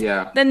 Anyways,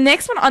 the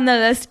next one on the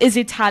list is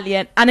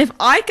Italian. And if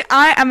I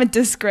am a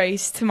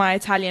disgrace to my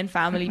Italian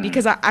family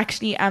because I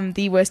actually am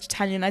the worst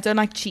Italian. I don't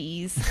like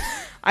cheese.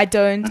 I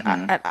don't.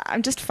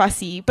 I'm just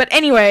fussy. But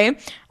anyway,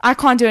 I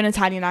can't do an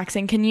Italian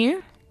accent. Can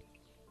you?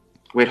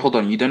 Wait, hold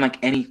on. You don't like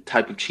any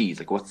type of cheese,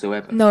 like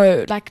whatsoever?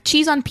 No, like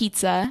cheese on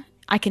pizza,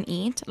 I can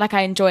eat. Like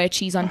I enjoy a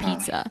cheese on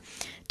pizza.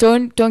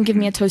 Don't give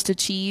me a toasted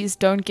cheese.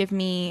 Don't give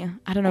me,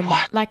 I don't know,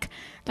 like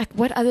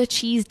what other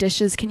cheese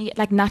dishes can you get?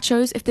 Like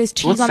nachos, if there's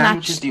cheese on that. What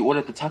sandwiches do you order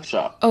at the tuck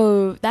shop?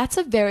 Oh, that's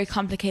a very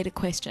complicated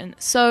question.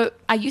 So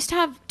I used to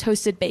have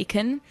toasted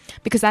bacon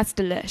because that's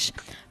delish.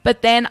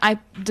 But then I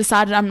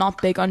decided I'm not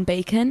big on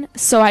bacon,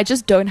 so I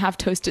just don't have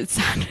toasted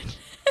sandwiches.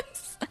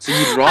 So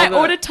you'd rather... I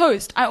ordered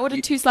toast. I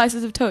ordered 2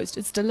 slices of toast.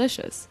 It's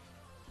delicious.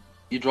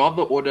 You'd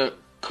rather order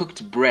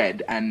cooked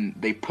bread and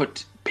they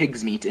put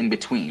pig's meat in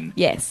between.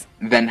 Yes.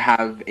 Than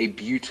have a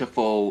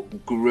beautiful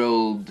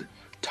grilled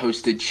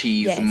toasted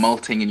cheese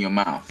melting in your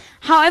mouth.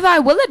 However, I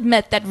will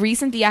admit that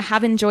recently I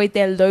have enjoyed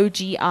their low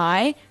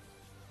GI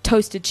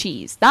toasted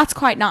cheese. That's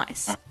quite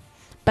nice.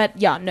 But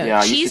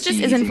cheese just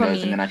isn't for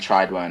me. And then I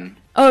tried one.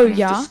 Oh, it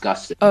was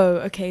disgusting. Oh,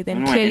 okay.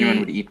 Then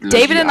clearly,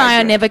 David and I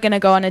are never going to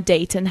go on a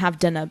date and have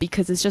dinner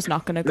because it's just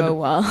not going to go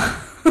well.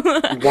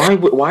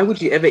 Why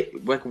would you ever,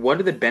 like, what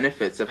are the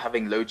benefits of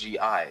having low GI?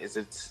 Is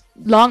it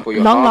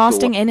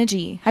long-lasting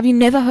energy? Have you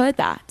never heard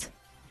that?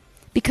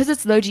 Because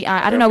it's low GI.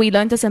 I don't know, we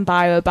learned this in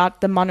bio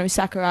about the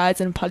monosaccharides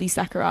and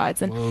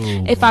polysaccharides.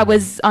 And if I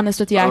was honest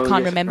with you, I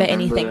can't remember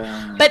anything.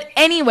 Yeah. But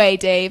anyway,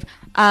 Dave,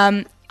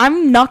 I'm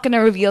not going to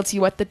reveal to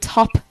you what the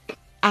top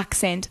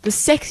accent, the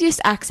sexiest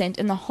accent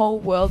in the whole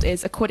world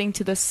is, according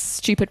to this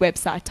stupid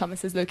website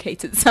Thomas has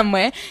located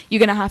somewhere. You're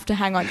going to have to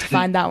hang on to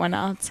find that one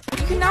out.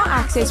 You can now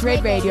access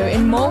Red Radio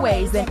in more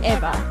ways than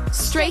ever,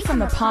 straight from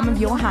the palm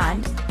of your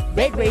hand.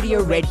 Red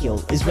Radio Red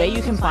Hill is where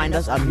you can find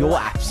us on your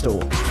app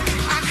store.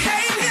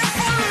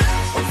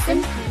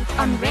 Simply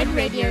on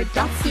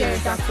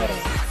redradio.co.za.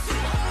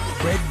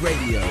 Red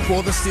Radio,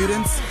 for the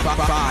students,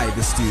 by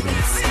the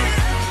students.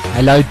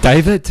 Hello,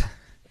 David.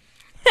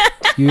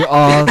 You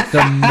are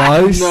the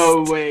most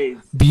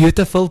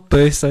beautiful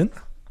person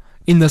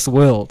in this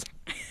world.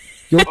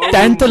 Your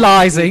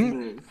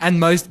tantalizing and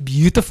most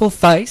beautiful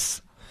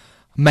face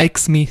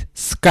makes me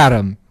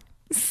skarm.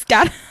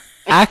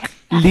 Ek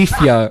lief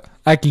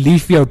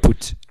jou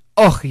boet.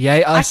 Och, jy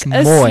is mooi.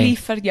 Ek is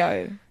lief vir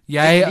jou.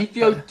 Lief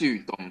jou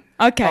toe, Tom.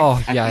 Okay.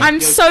 I'm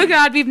so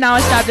glad we've now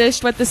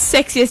established what the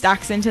sexiest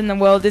accent in the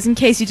world is. In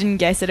case you didn't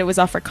guess it, it was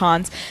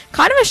Afrikaans.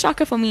 Kind of a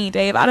shocker for me,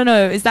 Dave. I don't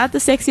know. Is that the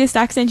sexiest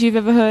accent you've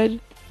ever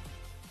heard?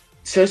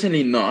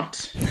 Certainly not,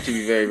 to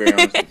be very, very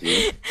honest with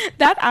you.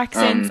 That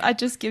accent, it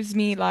just gives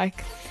me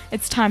like,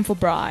 it's time for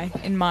Bri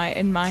in my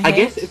head. I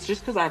guess it's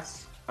just because I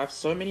have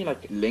so many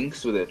like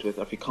links with it, with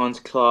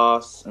Afrikaans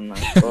class and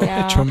like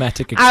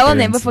traumatic experience. I will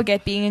never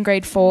forget being in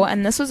grade 4,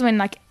 and this was when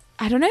like,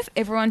 I don't know if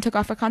everyone took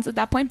Afrikaans at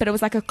that point, but it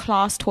was like a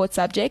class taught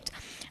subject.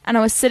 And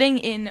I was sitting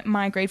in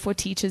my grade 4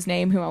 teacher's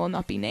name, who I will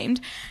not be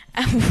named.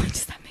 And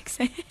does that make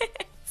sense?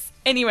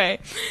 Anyway,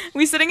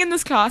 we're sitting in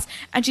this class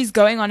and she's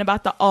going on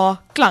about the R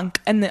clunk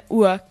and the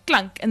U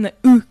clunk and the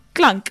U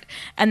clunk.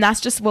 And that's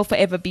just will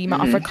forever be my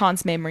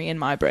Afrikaans memory in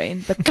my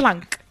brain. The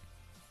clunk.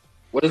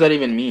 What does that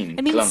even mean?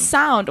 It means clunk.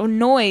 Sound or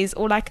noise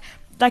or like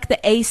the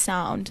A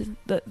sound,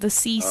 the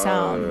C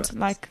sound.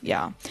 Like,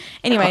 yeah.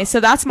 Anyway, so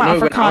that's my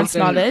Afrikaans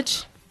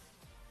knowledge.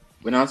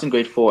 When I was in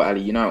grade 4,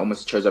 Ali, I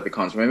almost chose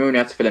Afrikaans. Remember when you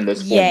had to fill in those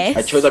forms? Yes.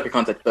 I chose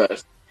Afrikaans at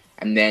first.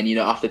 And then,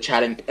 after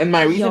chatting, and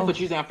my reason Yo. for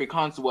choosing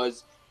Afrikaans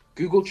was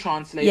Google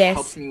Translate Yes.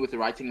 helps me with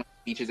writing my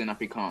speeches in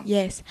Afrikaans.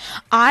 Yes.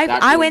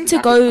 I went to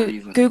that was go my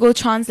reason. Google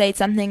Translate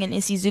something in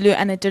isiZulu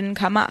and it didn't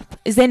come up.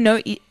 Is there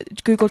no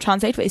Google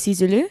Translate for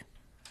isiZulu?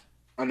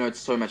 Oh no, it's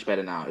so much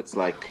better now. It's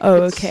like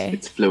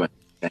it's fluent.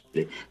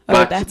 Essentially. Oh,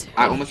 But that's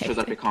I really almost chose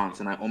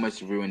Afrikaans and I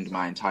almost ruined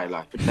my entire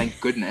life. But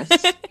thank goodness.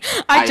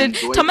 I did.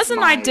 enjoyed Thomas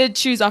and I my- did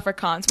choose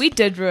Afrikaans. We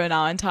did ruin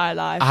our entire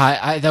life.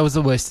 That was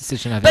the worst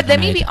decision I've But ever let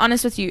me made. be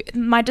honest with you.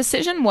 My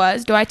decision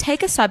was, do I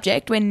take a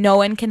subject where no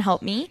one can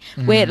help me,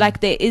 where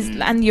like there is,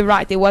 and you're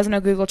right, there was no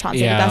Google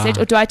Translate at that Yeah. stage,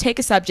 or do I take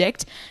a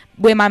subject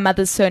where my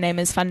mother's surname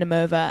is Van der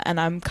Merwe and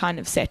I'm kind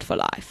of set for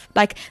life?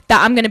 Like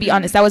that, I'm going to be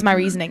honest. That was my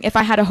reasoning. If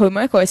I had a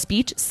homework or a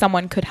speech,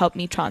 someone could help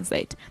me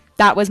translate.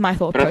 That was my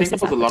thought But I think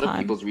process that was a at lot the of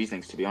time. people's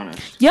reasonings, to be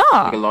honest. Yeah.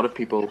 Like a lot of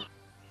people.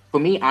 For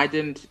me, I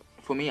didn't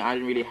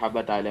really have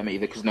that dilemma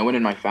either because no one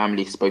in my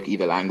family spoke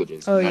either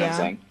languages. Oh, you know what yeah. I'm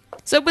saying?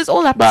 So it was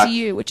all up But- to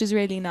you, which is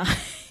really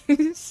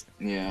nice.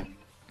 Yeah.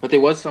 But there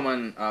was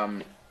someone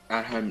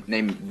at home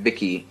named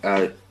Vicky.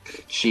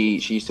 She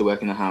used to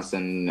work in the house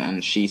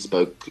and she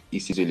spoke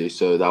isiZulu,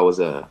 so that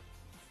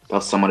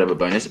was somewhat of a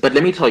bonus. But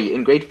let me tell you,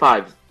 in grade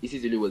 5,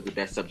 isiZulu was the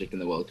best subject in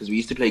the world because we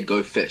used to play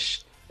Go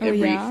Fish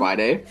every yeah?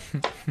 Friday,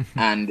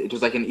 and it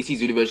was like an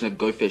isiZulu version of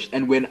Go Fish.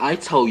 And when I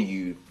tell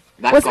you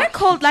that Wasn't got it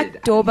called like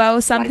heated, doorbell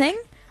or something? yeah,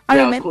 it was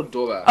remember. called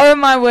doorbell. Oh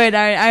my word!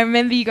 I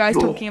remember you guys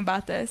Door. talking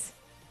about this.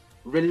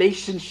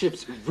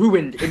 Relationships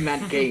ruined in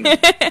that game.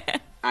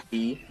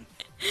 Abby.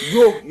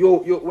 Yo,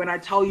 when I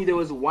tell you there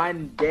was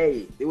one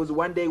day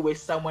where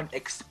someone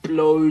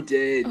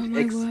exploded, Oh my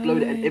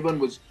and everyone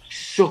was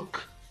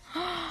shook.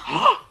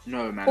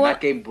 No, man, Well,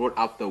 that game brought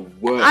out the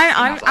worst.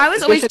 I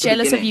was always especially at the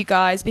jealous of beginning. you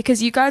guys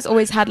because you guys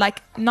always had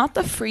like not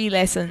the free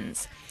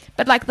lessons,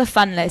 but like the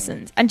fun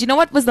lessons. And do you know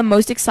what was the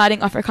most exciting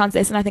Afrikaans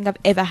lesson I think I've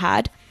ever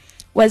had?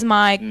 Was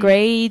my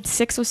grade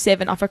 6 or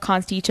 7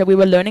 Afrikaans teacher. We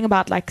were learning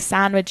about like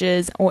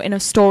sandwiches, or in a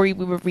story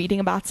we were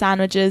reading about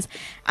sandwiches.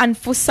 And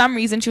for some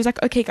reason she was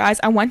like, okay guys,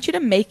 I want you to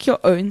make your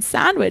own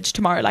sandwich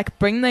tomorrow. Like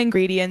bring the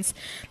ingredients.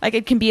 Like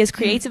it can be as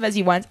creative as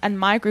you want. And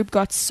my group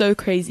got so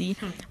crazy.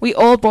 We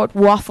all brought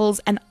waffles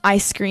and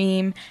ice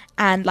cream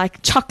and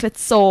like chocolate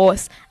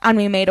sauce, and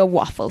we made a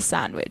waffle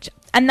sandwich.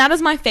 And that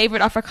is my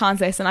favorite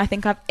Afrikaans lesson I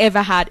think I've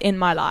ever had in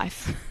my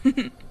life.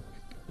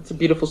 It's a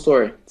beautiful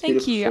story. It's a Thank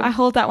beautiful you. story. I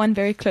hold that one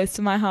very close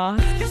to my heart.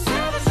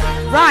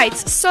 Right.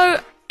 So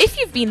if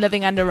you've been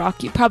living under a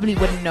rock, you probably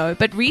wouldn't know.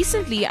 But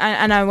recently,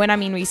 and when I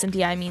mean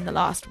recently, I mean the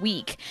last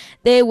week,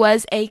 there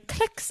was a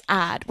Clicks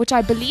ad, which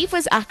I believe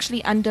was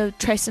actually under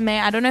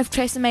Tresemme. I don't know if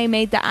Tresemme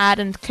made the ad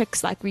and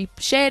Clicks like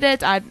reshared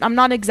it. I'm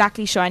not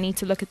exactly sure. I need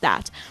to look at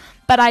that.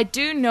 But I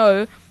do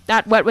know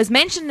that what was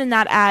mentioned in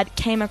that ad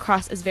came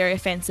across as very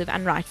offensive,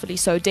 and rightfully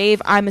so.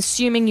 Dave, I'm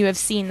assuming you have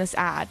seen this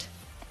ad.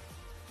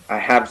 I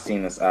have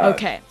seen this ad.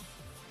 Okay.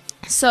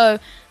 So,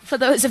 for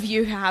those of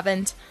you who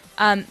haven't,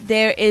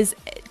 there is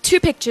 2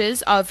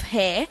 pictures of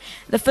hair.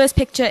 The first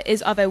picture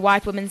is of a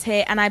white woman's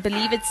hair, and I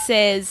believe it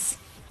says...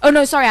 Oh,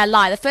 no, sorry, I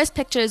lie. The first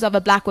picture is of a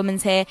black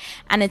woman's hair,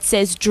 and it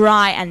says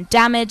dry and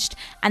damaged.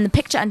 And the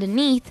picture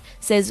underneath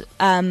says,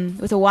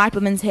 with a white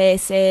woman's hair,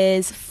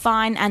 says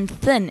fine and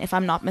thin, if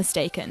I'm not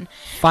mistaken.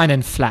 Fine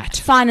and flat.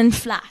 Fine and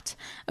flat.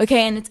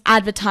 Okay, and it's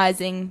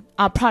advertising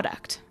our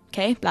product.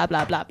 Okay, blah,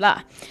 blah, blah,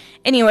 blah.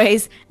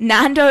 Anyways,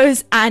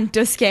 Nando's and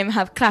Duskem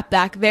have clapped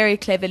back very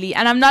cleverly,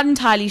 and I'm not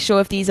entirely sure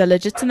if these are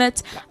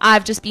legitimate.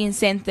 I've just been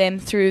sent them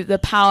through the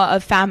power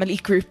of family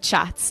group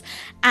chats.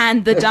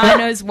 And the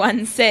Dinos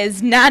one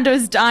says,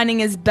 Nando's dining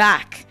is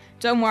back.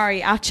 Don't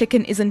worry, our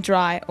chicken isn't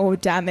dry or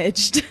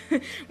damaged.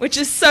 Which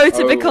is so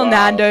typical wow.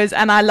 Nando's,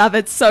 and I love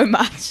it so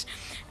much.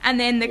 And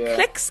then the Yeah.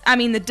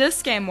 the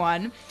Duskem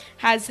one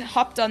has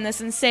hopped on this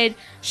and said,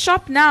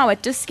 shop now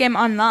at Duskem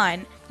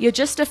Online. You're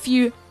just a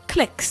few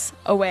clicks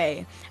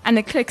away. And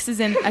the clicks is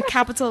in a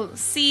capital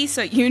C,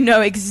 so you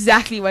know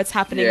exactly what's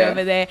happening Yeah.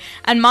 over there.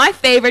 And my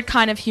favorite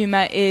kind of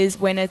humor is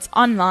when it's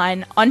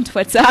online, on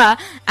Twitter,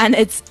 and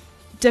it's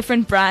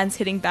different brands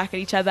hitting back at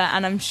each other.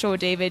 And I'm sure,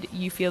 David,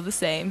 you feel the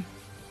same.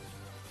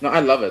 No, I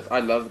love it. I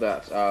love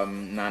that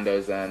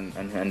Nando's and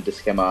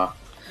Duskem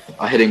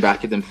are hitting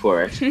back at them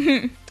for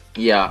it.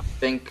 Yeah,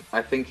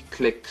 I think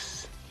clicks.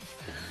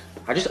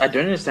 I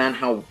don't understand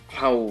how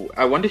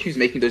I wonder who's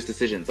making those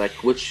decisions. Like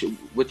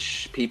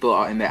which people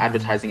are in the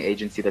advertising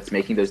agency that's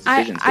making those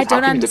decisions. 'Cause I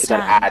don't how can you look at that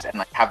understand. ad and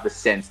like have the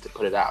sense to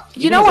put it out?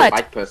 You Even know as what? A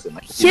white person,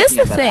 like, you're Here's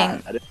looking the at that thing.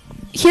 ad, I don't-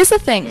 Here's the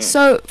thing. Yeah.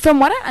 So, from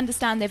what I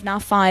understand, they've now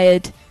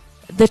fired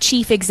the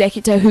chief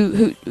executive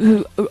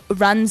who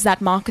runs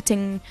that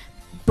marketing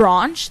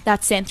branch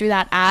that sent through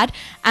that ad,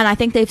 and I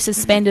think they've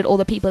suspended all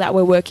the people that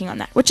were working on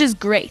that, which is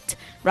great,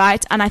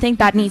 right? And I think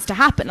that needs to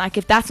happen. Like,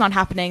 if that's not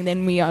happening,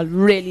 then we are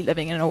really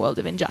living in a world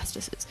of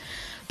injustices.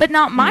 But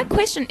now, my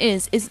question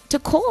is to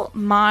call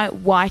my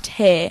white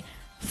hair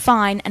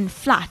fine and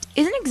flat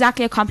isn't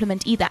exactly a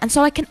compliment either. And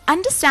so I can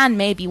understand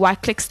maybe why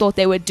Clicks thought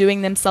they were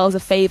doing themselves a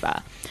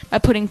favor by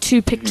putting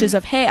 2 pictures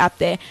of hair up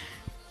there.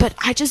 But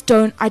I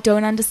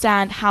don't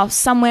understand how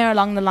somewhere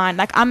along the line,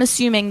 like I'm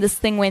assuming this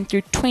thing went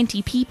through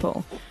 20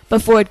 people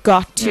before it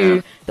got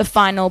to the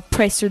final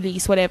press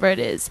release, whatever it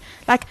is.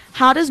 Like,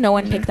 how does no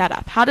one pick that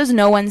up? How does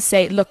no one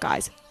say, look,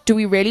 guys, do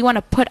we really want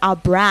to put our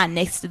brand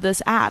next to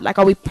this ad? Like,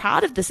 are we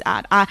proud of this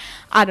ad? I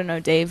don't know,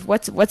 Dave.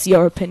 What's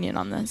your opinion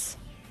on this?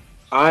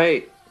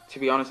 To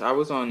be honest, I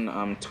was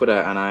on Twitter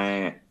and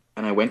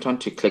I went on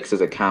to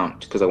Clix's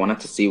account because I wanted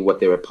to see what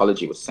their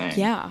apology was saying.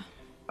 Yeah.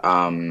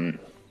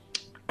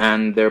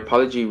 And their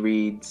apology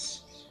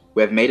reads,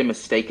 "We have made a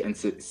mistake and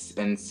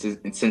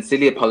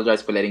sincerely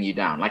apologize for letting you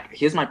down." Like,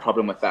 here's my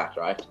problem with that,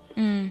 right?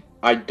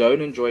 I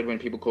don't enjoy it when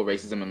people call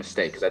racism a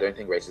mistake because I don't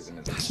think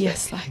racism is a mistake.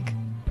 Yes,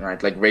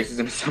 right, like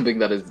racism is something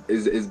that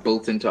is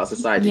built into our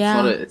society.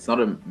 Yeah. It's not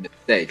a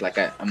mistake. Like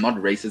I'm not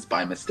racist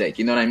by mistake.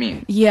 You know what I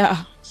mean?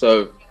 Yeah.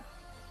 So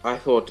I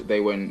thought they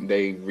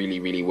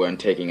really weren't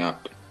taking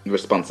up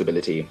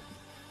responsibility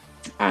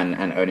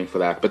and owning for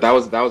that. But that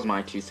was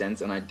my 2 cents,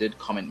 and I did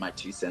comment my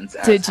 2 cents.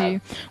 Did you?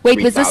 Wait,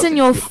 was this in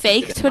your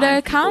fake Twitter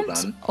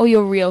account or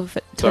your real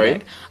Twitter?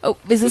 Sorry? Oh,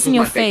 was this in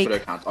your fake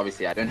Twitter account?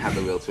 Obviously, I don't have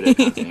a real Twitter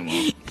account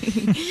anymore.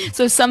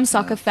 So some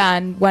soccer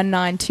fan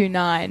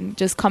 1929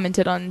 just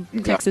commented on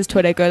Clix's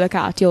Twitter. Go look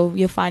out.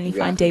 You'll finally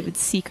find David's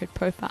secret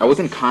profile. I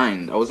wasn't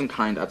kind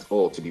at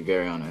all, to be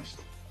very honest.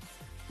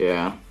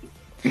 Yeah.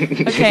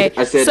 Okay.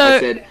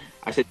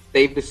 I said,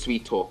 save the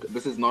sweet talk.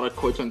 This is not a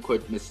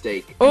quote-unquote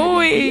mistake.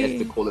 Yes,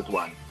 to call it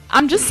one.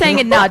 I'm just saying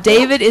it now.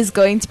 David is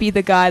going to be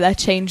the guy that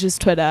changes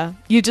Twitter.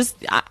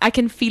 I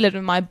can feel it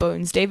in my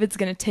bones. David's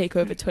going to take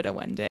over Twitter one day.